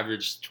still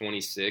averaged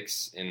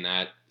 26 in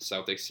that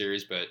Celtics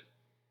series, but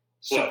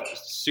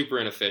super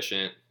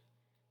inefficient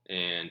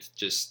and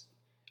just.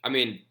 I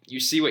mean,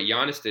 you see what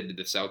Giannis did to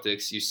the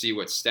Celtics, you see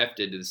what Steph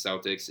did to the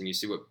Celtics, and you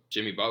see what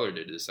Jimmy Butler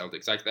did to the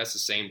Celtics. Like that's the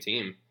same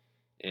team,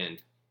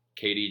 and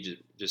KD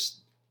just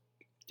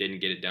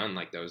didn't get it done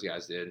like those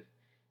guys did.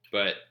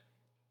 But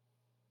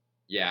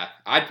yeah,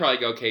 I'd probably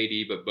go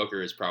KD, but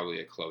Booker is probably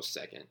a close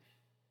second.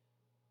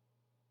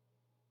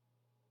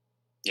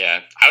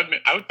 Yeah,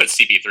 I would put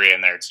CP3 in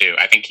there too.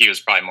 I think he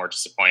was probably more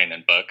disappointing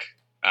than Book.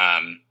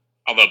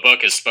 Although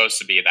Book is supposed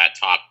to be that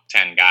top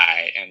 10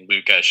 guy, and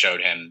Luka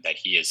showed him that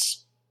he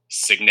is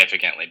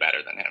significantly better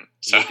than him.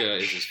 So. Luka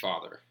is his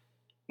father.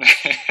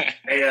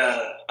 Hey,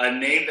 a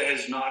name that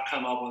has not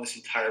come up on this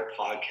entire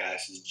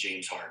podcast is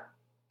James Harden.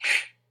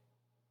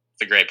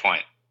 It's a great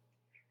point.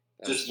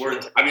 Just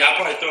worth. I mean, I'll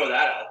probably throw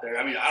that out there.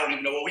 I mean, I don't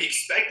even know what we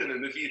expect of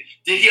him. Did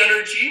he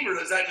underachieve, or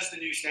is that just the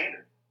new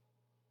standard?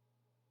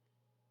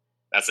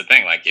 That's the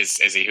thing. Like, is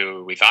he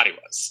who we thought he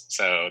was?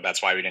 So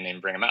that's why we didn't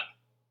even bring him up.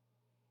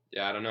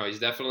 Yeah, I don't know. He's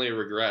definitely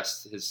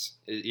regressed.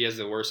 He has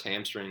the worst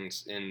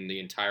hamstrings in the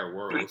entire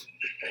world,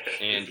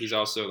 and he's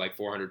also like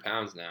 400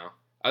 pounds now.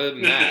 Other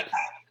than that,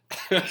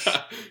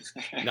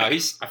 no,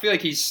 I feel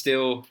like he's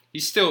still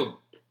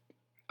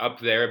up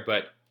there,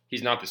 but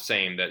he's not the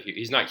same.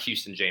 He's not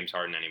Houston James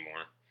Harden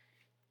anymore.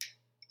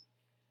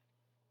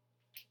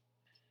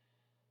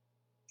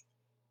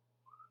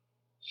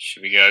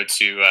 Should we go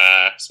to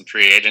some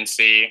free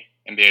agency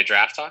NBA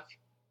draft talk?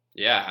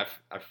 Yeah,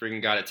 I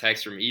freaking got a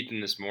text from Ethan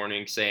this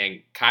morning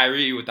saying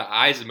Kyrie with the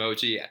eyes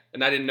emoji,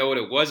 and I didn't know what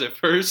it was at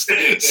first,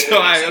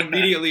 so I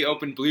immediately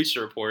opened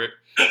Bleacher Report,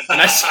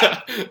 and I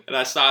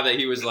saw that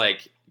he was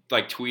like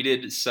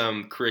tweeted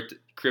some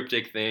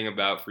cryptic thing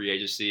about free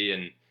agency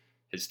and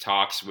his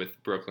talks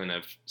with Brooklyn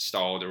have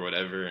stalled or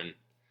whatever, and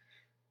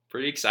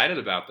pretty excited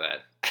about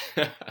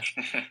that.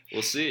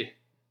 We'll see.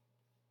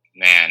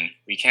 Man,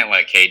 we can't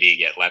let KD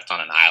get left on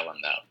an island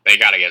though. They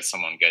got to get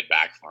someone good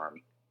back for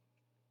him.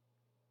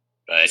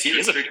 But is he a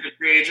restricted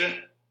free agent?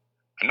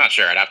 I'm not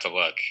sure. I'd have to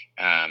look.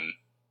 I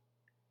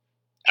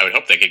would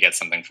hope they could get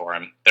something for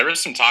him. There was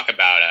some talk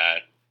about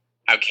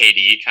how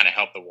KD kind of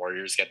helped the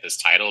Warriors get this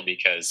title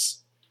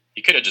because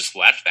he could have just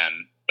left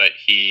them, but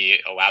he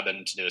allowed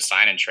them to do a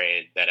sign and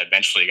trade that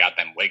eventually got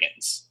them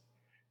Wiggins.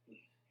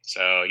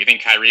 So you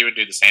think Kyrie would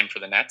do the same for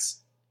the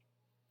Nets?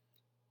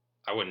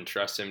 I wouldn't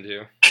trust him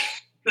to.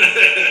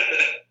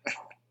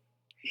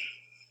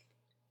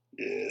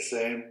 Yeah,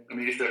 same. I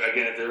mean, if the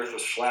Earth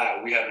was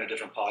flat, we having a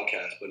different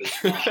podcast, but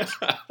it's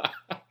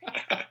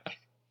not.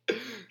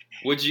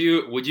 Would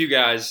you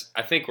guys?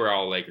 I think we're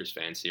all Lakers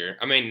fans here.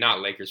 I mean, not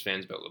Lakers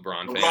fans, but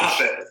LeBron fans.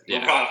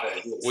 LeBron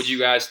fans. Yes. Would you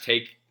guys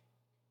take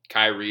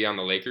Kyrie on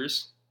the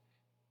Lakers?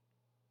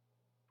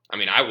 I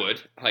mean, I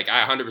would. Like,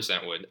 I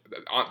 100% would.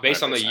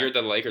 Based 100%. On the year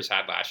that the Lakers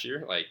had last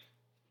year, like.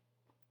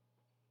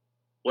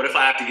 What if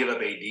I have to give up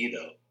AD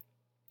though?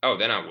 Oh,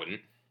 then I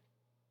wouldn't.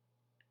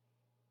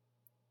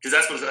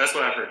 Because that's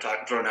what I've heard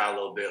thrown out a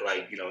little bit,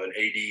 like, you know, an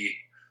AD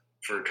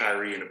for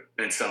Kyrie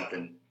and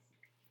something.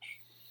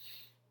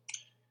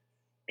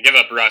 I give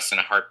up Russ in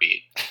a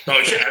heartbeat.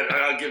 Oh shit!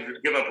 I'll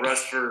give up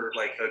Russ for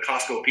like a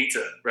Costco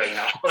pizza right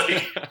now.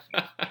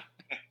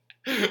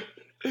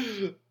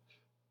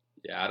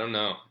 Yeah, I don't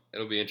know.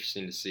 It'll be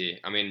interesting to see.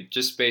 I mean,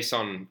 just based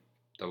on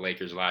the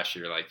Lakers last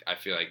year, like I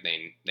feel like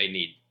they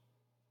need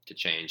to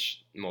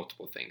change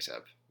multiple things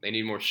up. They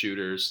need more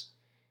shooters.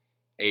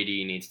 AD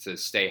needs to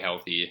stay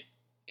healthy,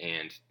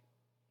 and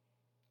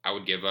I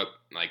would give up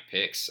like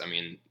picks. I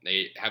mean,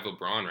 they have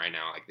LeBron right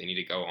now. Like they need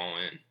to go all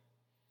in.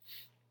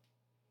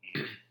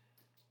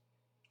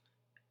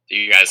 Do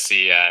you guys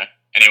see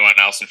anyone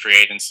else in free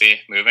agency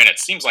moving? It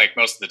seems like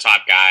most of the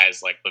top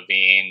guys, like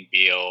Levine,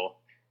 Beal,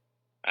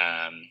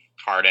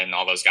 Harden,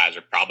 all those guys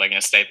are probably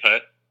going to stay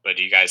put. But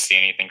do you guys see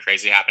anything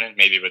crazy happening?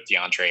 Maybe with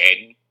DeAndre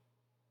Ayton?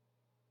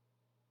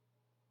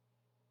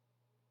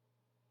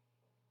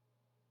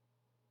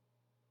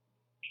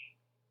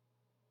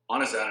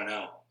 Honestly, I don't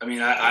know. I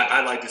mean,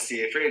 I'd like to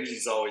see it. Free agency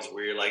is always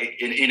weird. Like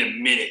in a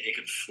minute, it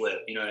could flip.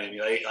 You know what I mean?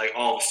 Like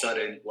all of a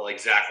sudden, like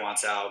Zach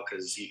wants out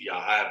because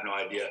I have no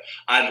idea.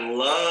 I'd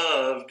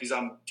love because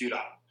I've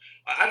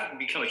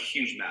become a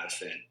huge Mavs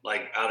fan,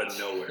 like out of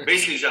nowhere.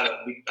 Basically, just out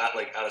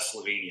of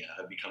Slovenia,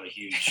 I've become a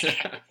huge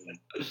fan.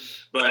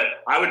 But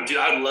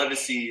I'd love to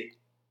see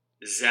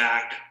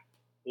Zach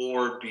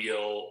or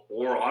Beal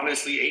or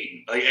honestly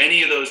Ayton, like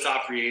any of those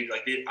top free agents.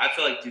 Like I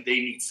feel like they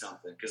need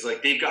something because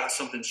like they've got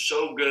something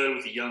so good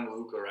with the young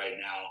Luka right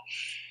now.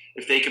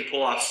 If they could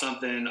pull off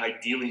something,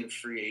 ideally in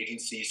free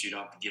agency, so you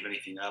don't have to give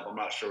anything up. I'm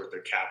not sure what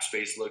their cap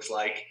space looks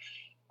like.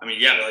 I mean,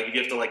 yeah, but like if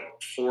you have to like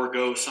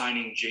forego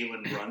signing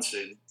Jalen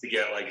Brunson to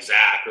get like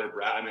Zach or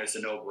Brad, I mean, it's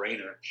a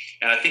no-brainer.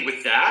 And I think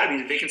with that, I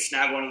mean, if they can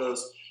snag one of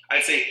those,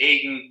 I'd say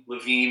Ayton,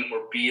 Levine,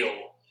 or Beal,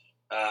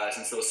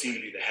 since those seem to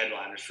be the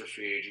headliners for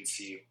free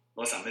agency,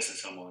 unless I'm missing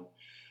someone.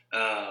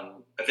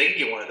 If they can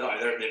get one of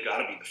those, they've got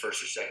to be the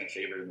first or second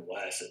favorite in the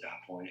West at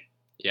that point.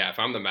 Yeah, if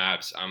I'm the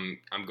Mavs, I'm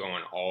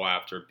going all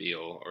after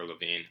Beal or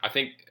Levine. I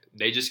think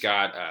they just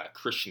got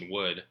Christian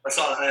Wood. I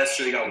saw that's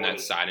true. They got in that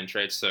sign-in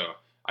trade, so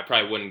I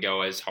probably wouldn't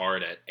go as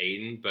hard at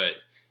Ayton. But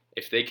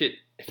if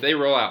they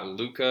roll out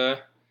Luka,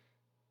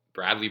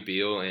 Bradley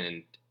Beal,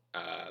 and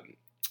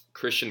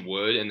Christian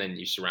Wood, and then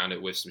you surround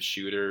it with some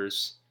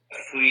shooters,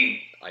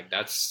 like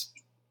that's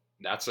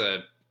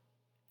a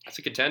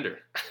contender.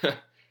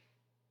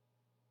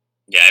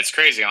 Yeah, it's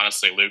crazy,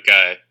 honestly.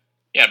 Luka,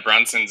 yeah,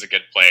 Brunson's a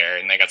good player,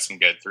 and they got some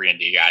good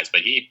 3-and-D guys,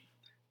 but he,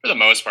 for the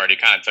most part, he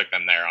kind of took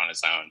them there on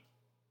his own.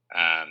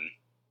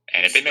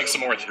 And if they make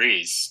some more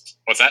threes,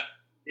 what's that?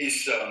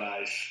 He's so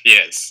nice. He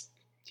is.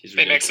 If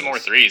they make some more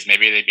threes,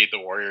 maybe they beat the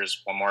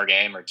Warriors one more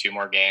game or two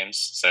more games.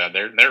 So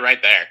they're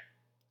right there.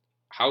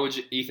 How would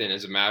you, Ethan,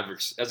 as a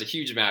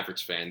huge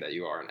Mavericks fan that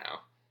you are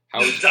now,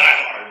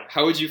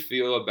 how would you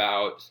feel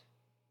about,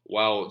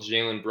 while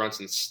Jalen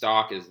Brunson's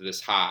stock is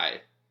this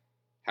high,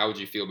 how would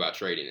you feel about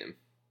trading him?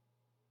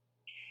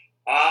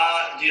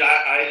 Dude,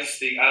 I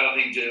don't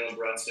think Jalen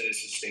Brunson is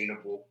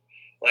sustainable.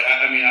 Like,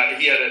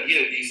 he had a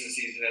decent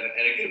season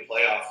and a good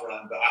playoff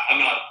run, but I'm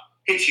not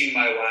hitching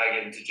my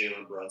wagon to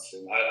Jalen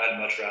Brunson. I'd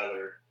much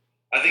rather.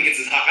 I think it's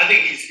his high. I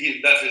think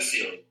that's his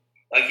ceiling.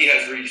 Like he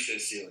has reached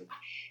his ceiling.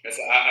 And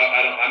so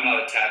I'm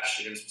not attached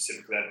to him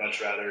specifically. I'd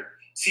much rather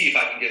see if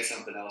I can get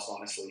something else,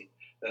 honestly,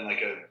 than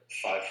like a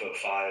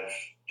 5'5"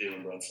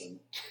 Jalen Brunson.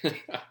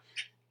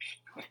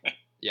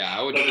 Yeah,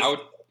 I would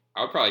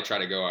probably try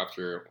to go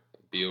after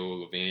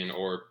Beal, Levine,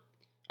 or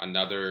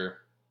another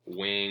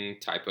wing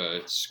type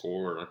of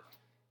scorer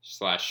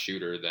 /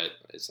 shooter that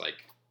is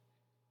like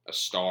a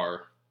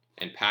star,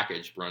 and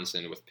package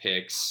Brunson with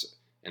picks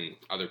and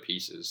other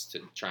pieces to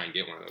try and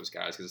get one of those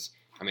guys. Because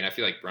I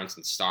feel like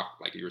Brunson's stock,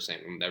 like you were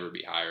saying, will never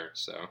be higher.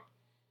 So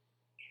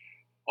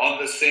on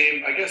the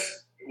same, I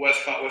guess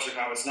Western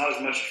Conference, not as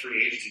much a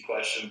free agency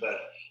question, but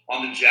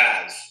on the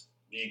Jazz,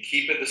 do you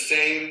keep it the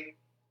same?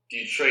 Do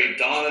you trade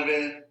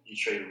Donovan? Do you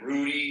trade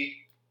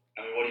Rudy?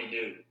 I mean, what do you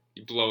do?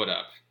 You blow it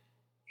up.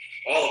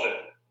 All of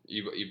it.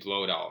 You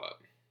blow it all up.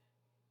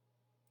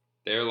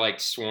 They're like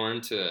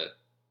sworn to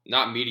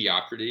not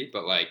mediocrity,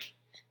 but like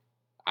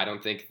I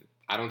don't think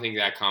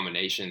that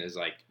combination is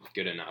like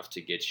good enough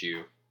to get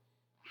you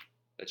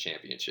a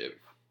championship.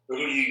 But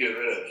who do you get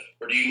rid of?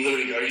 Or are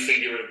you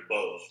saying get rid of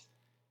both?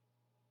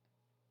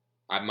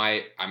 I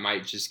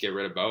might just get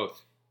rid of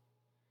both.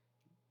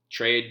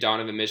 Trade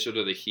Donovan Mitchell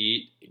to the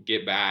Heat,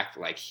 get back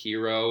like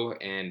Hero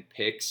and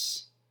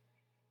picks.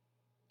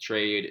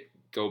 Trade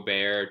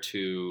Gobert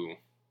to,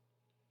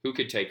 who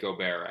could take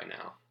Gobert right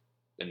now?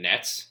 The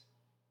Nets?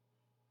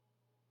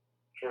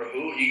 For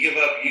who? You give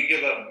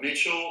up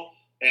Mitchell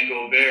and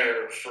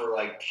Gobert for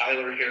like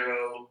Tyler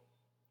Hero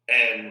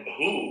and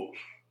who?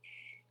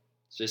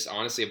 Just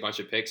honestly a bunch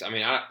of picks. I don't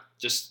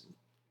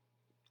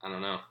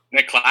know.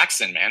 Nick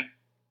Claxton, man.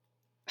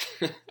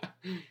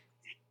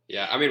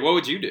 Yeah, what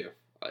would you do?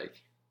 Like,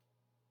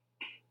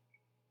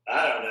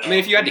 I don't know.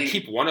 If you had to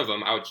keep one of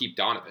them, I would keep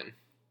Donovan.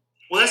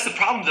 Well, that's the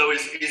problem, though,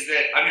 is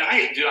that I'm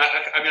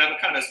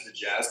kind of messing with the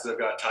Jazz because I've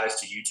got ties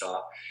to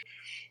Utah,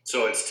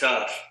 so it's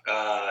tough.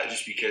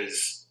 Just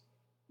because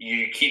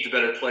you keep the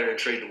better player and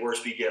trade the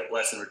worst, but you get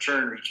less in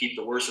return, or you keep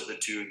the worst of the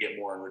two and get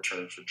more in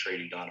return for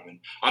trading Donovan.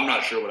 I'm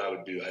not sure what I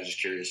would do. I'm just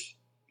curious.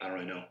 I don't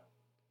really know.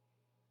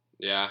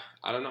 Yeah,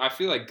 I don't know. I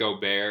feel like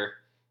Gobert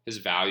his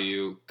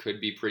value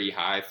could be pretty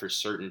high for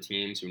certain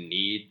teams who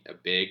need a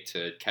big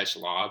to catch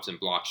lobs and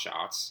block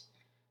shots,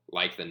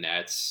 like the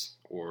Nets,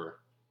 or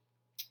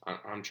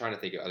I'm trying to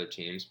think of other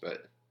teams,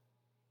 but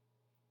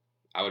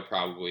I would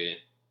probably.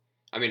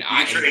 I mean,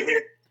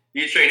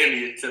 you trade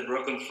him to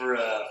Brooklyn for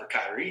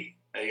Kyrie.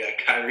 You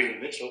got Kyrie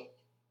and Mitchell.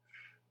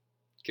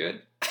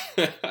 Good.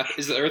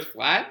 Is the Earth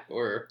flat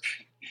or?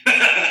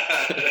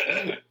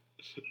 Yeah,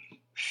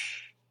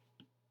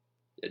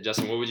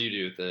 Justin, what would you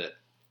do with the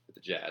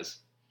Jazz?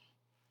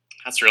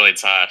 That's really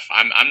tough.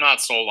 I'm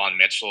not sold on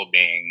Mitchell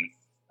being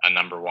a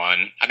number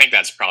one. I think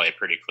that's probably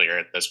pretty clear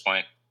at this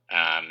point.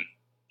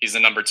 He's the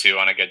number two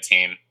on a good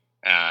team.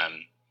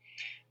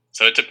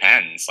 So it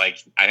depends. Like,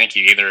 I think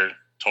you either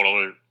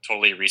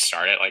totally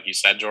restart it, like you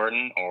said,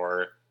 Jordan,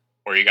 or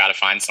you got to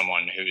find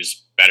someone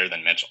who's better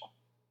than Mitchell,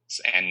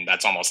 and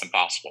that's almost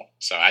impossible.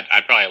 So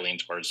I'd probably lean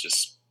towards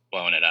just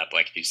blowing it up,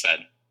 like you said.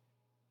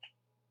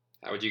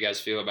 How would you guys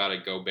feel about a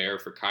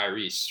Gobert for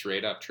Kyrie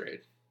straight up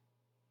trade?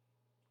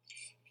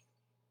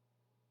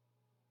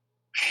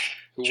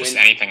 Just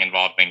anything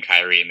involving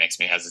Kyrie makes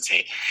me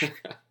hesitate.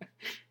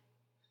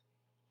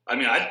 I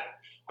mean,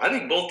 I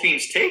think both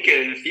teams take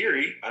it in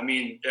theory. I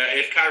mean,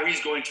 if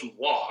Kyrie's going to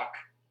walk,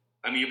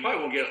 I mean, you probably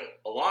won't get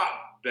a lot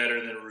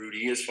better than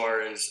Rudy as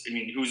far as, I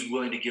mean, who's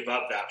willing to give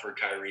up that for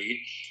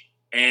Kyrie.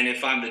 And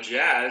if I'm the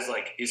Jazz,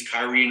 like, is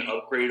Kyrie an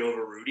upgrade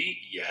over Rudy?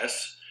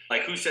 Yes.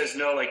 Like, who says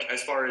no? Like,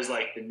 as far as,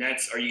 like, the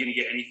Nets, are you going to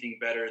get anything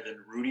better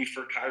than Rudy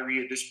for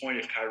Kyrie at this point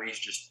if Kyrie's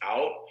just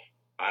out?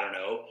 I don't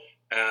know.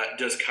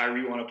 Does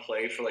Kyrie want to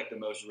play for, like, the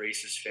most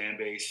racist fan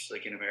base,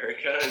 like, in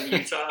America in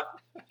Utah?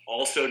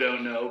 Also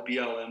don't know.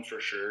 BLM for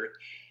sure.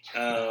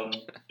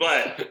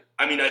 But,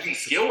 I mean, I think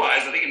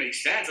skill-wise, I think it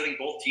makes sense. I think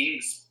both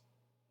teams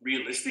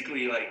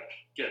realistically, like,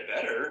 get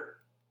better.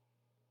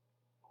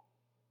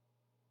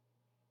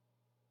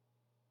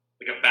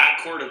 Like, a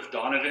backcourt of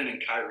Donovan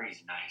and Kyrie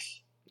is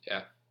nice.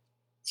 Yeah.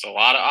 It's a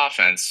lot of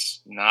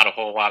offense, not a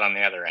whole lot on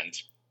the other end.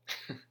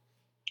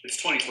 It's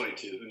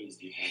 2022. Who needs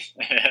defense?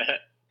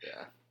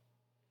 Yeah.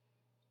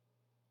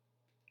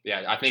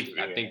 Yeah, I think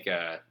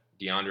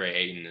DeAndre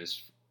Ayton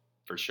is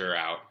for sure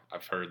out.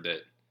 I've heard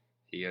that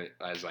he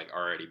has like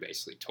already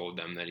basically told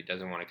them that he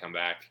doesn't want to come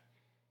back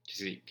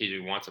because he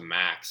wants a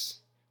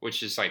max,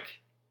 which is like,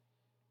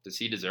 does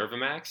he deserve a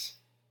max?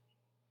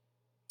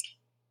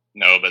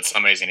 No, but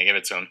somebody's going to give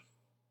it to him.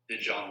 Did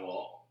John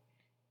Wall?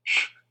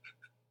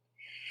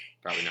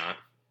 Probably not.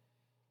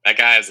 That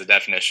guy is the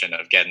definition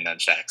of getting them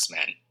checks,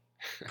 man.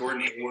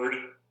 Gordon Hayward.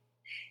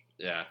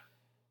 Yeah.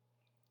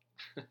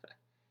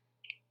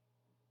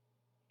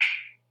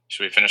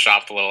 Should we finish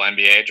off the little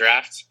NBA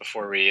draft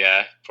before we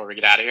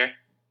get out of here?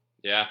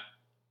 Yeah.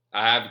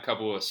 I have a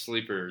couple of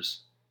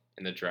sleepers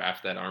in the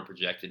draft that aren't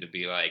projected to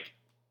be like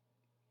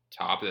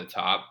top of the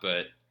top,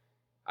 but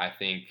I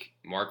think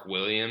Mark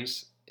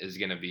Williams is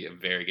going to be a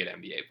very good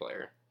NBA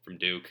player from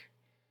Duke.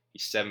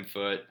 He's 7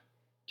 foot,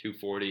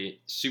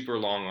 240, super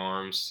long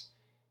arms.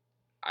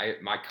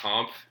 My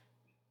comp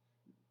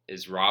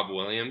is Rob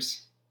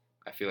Williams.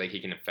 I feel like he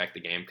can affect the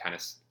game kind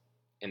of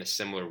in a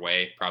similar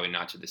way, probably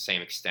not to the same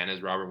extent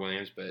as Robert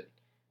Williams, but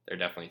they're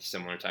definitely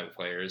similar type of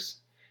players.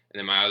 And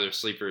then my other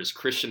sleeper is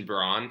Christian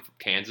Braun from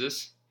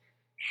Kansas.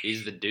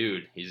 He's the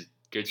dude. He's a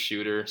good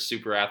shooter,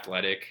 super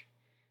athletic.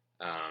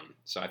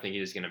 So I think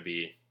he's going to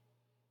be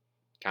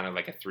kind of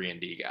like a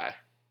 3-and-D guy.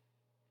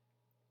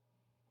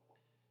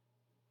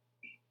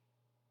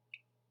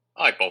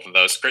 I like both of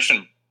those.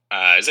 Christian,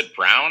 is it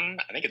Brown?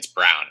 I think it's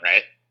Brown,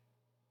 right?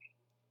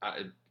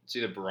 It's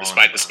either Braun.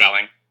 Despite the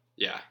spelling.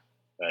 Yeah.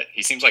 But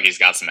he seems like he's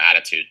got some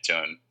attitude to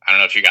him. I don't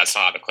know if you guys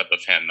saw the clip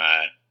of him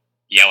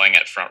yelling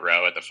at front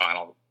row at the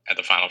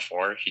final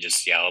four. He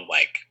just yelled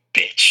like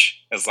 "bitch"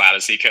 as loud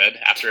as he could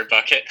after a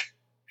bucket,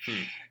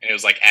 and it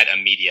was like at a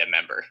media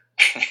member.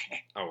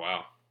 Oh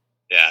wow!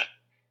 Yeah,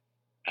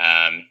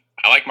 I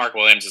like Mark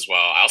Williams as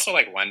well. I also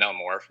like Wendell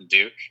Moore from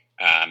Duke.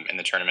 In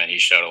the tournament, he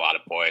showed a lot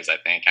of poise. I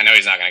think. I know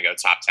he's not going to go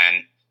top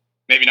 10,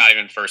 maybe not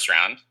even first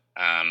round.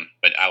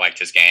 But I liked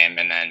his game.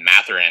 And then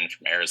Mathurin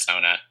from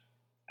Arizona.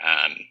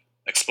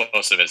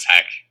 Explosive as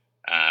heck,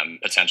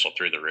 potential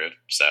through the roof.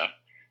 So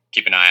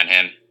keep an eye on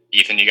him.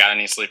 Ethan, you got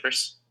any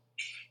sleepers?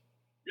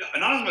 Yeah,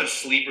 not as much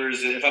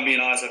sleepers. If I'm being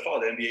honest, I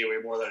follow the NBA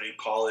way more than I do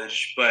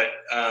college. But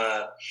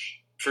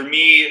for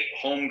me,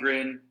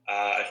 Holmgren,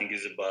 I think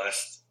is a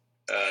bust.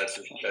 That's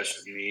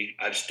just me.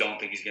 I just don't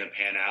think he's going to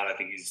pan out. I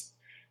think he's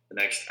the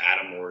next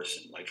Adam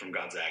Morrison, like from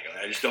Gonzaga.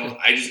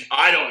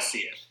 I don't see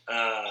it.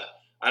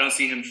 I don't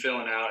see him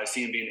filling out. I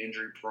see him being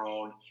injury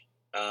prone.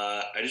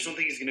 I just don't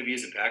think he's going to be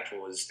as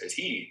impactful as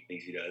he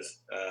thinks he does.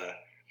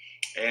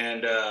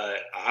 And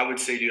I would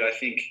say, dude, I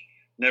think,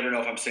 never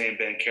know if I'm saying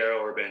Banchero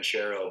or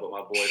Banchero, but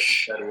my boy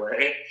from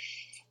Fedway,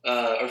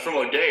 or from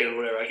O'Day or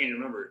whatever, I can't even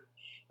remember.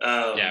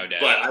 O'Day.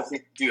 But I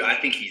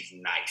think he's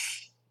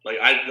nice. Like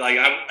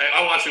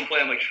I watch him play.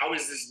 I'm like, how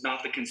is this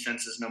not the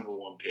consensus number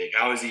one pick?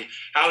 How is he,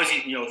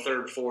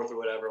 third, fourth, or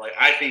whatever? Like,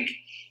 I think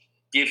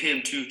give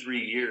him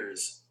 2-3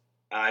 years,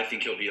 I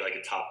think he'll be like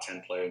a top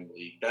 10 player in the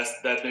league. That's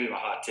maybe my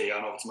hot take. I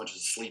don't know if it's much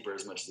as a sleeper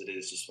as much as it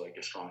is just like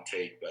a strong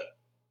take, but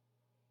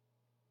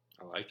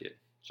I like it.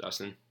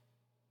 Justin?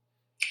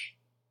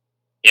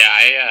 Yeah,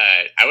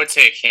 I would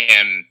take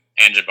him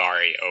and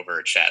Jabari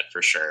over Chet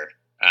for sure.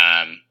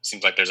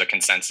 Seems like there's a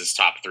consensus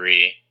top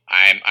 3.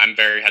 I'm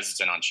very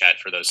hesitant on Chet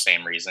for those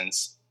same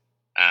reasons.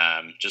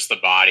 Just the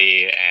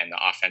body and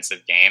the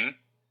offensive game.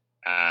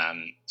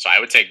 So I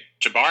would take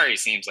Jabari.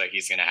 Seems like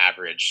he's going to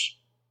average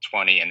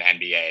 20 in the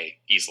NBA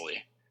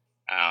easily.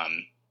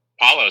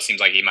 Paulo seems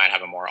like he might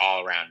have a more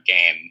all-around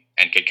game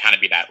and could kind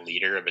of be that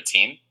leader of a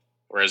team,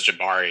 whereas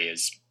Jabari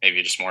is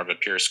maybe just more of a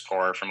pure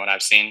scorer from what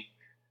I've seen.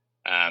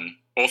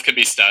 Both could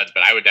be studs,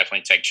 but I would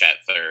definitely take Chet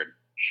third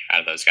out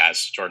of those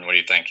guys. Jordan, what do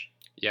you think?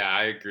 Yeah,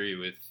 I agree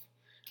with.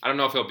 I don't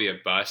know if he'll be a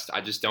bust. I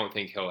just don't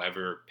think he'll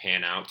ever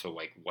pan out to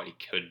like what he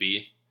could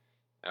be.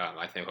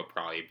 I think he'll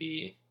probably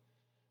be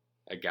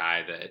a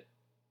guy that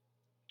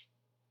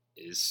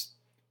is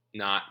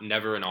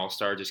never an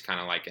all-star, just kind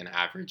of like an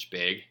average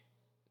big.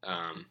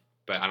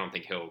 But I don't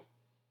think he'll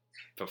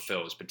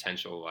fulfill his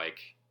potential like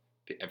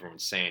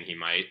everyone's saying he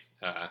might.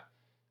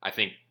 I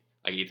think,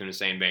 like Ethan was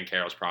saying,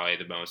 Banchero's probably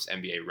the most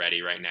NBA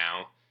ready right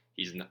now.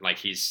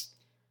 He's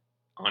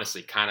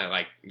honestly kind of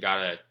like got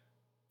a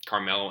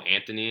Carmelo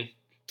Anthony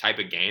type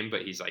of game,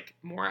 but he's like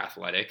more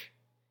athletic.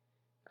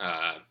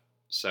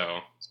 So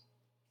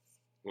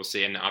we'll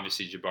see. And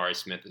obviously Jabari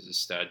Smith is a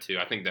stud too.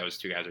 I think those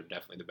two guys are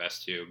definitely the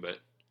best two, but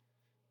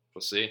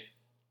we'll see.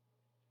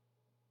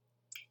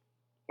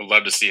 Would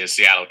love to see a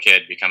Seattle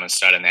kid become a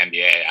stud in the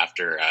NBA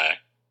after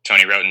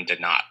Tony Roten did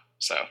not.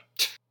 So,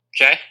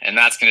 okay, and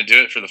that's going to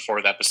do it for the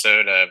 4th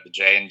episode of the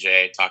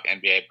J&J Talk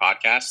NBA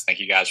podcast. Thank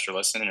you guys for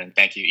listening, and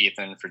thank you,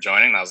 Ethan, for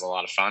joining. That was a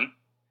lot of fun.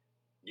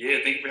 Yeah,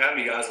 thank you for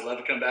having me, guys. I'd love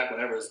to come back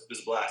whenever. It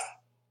was a blast.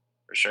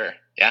 For sure.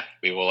 Yeah,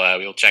 we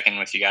will check in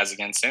with you guys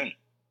again soon.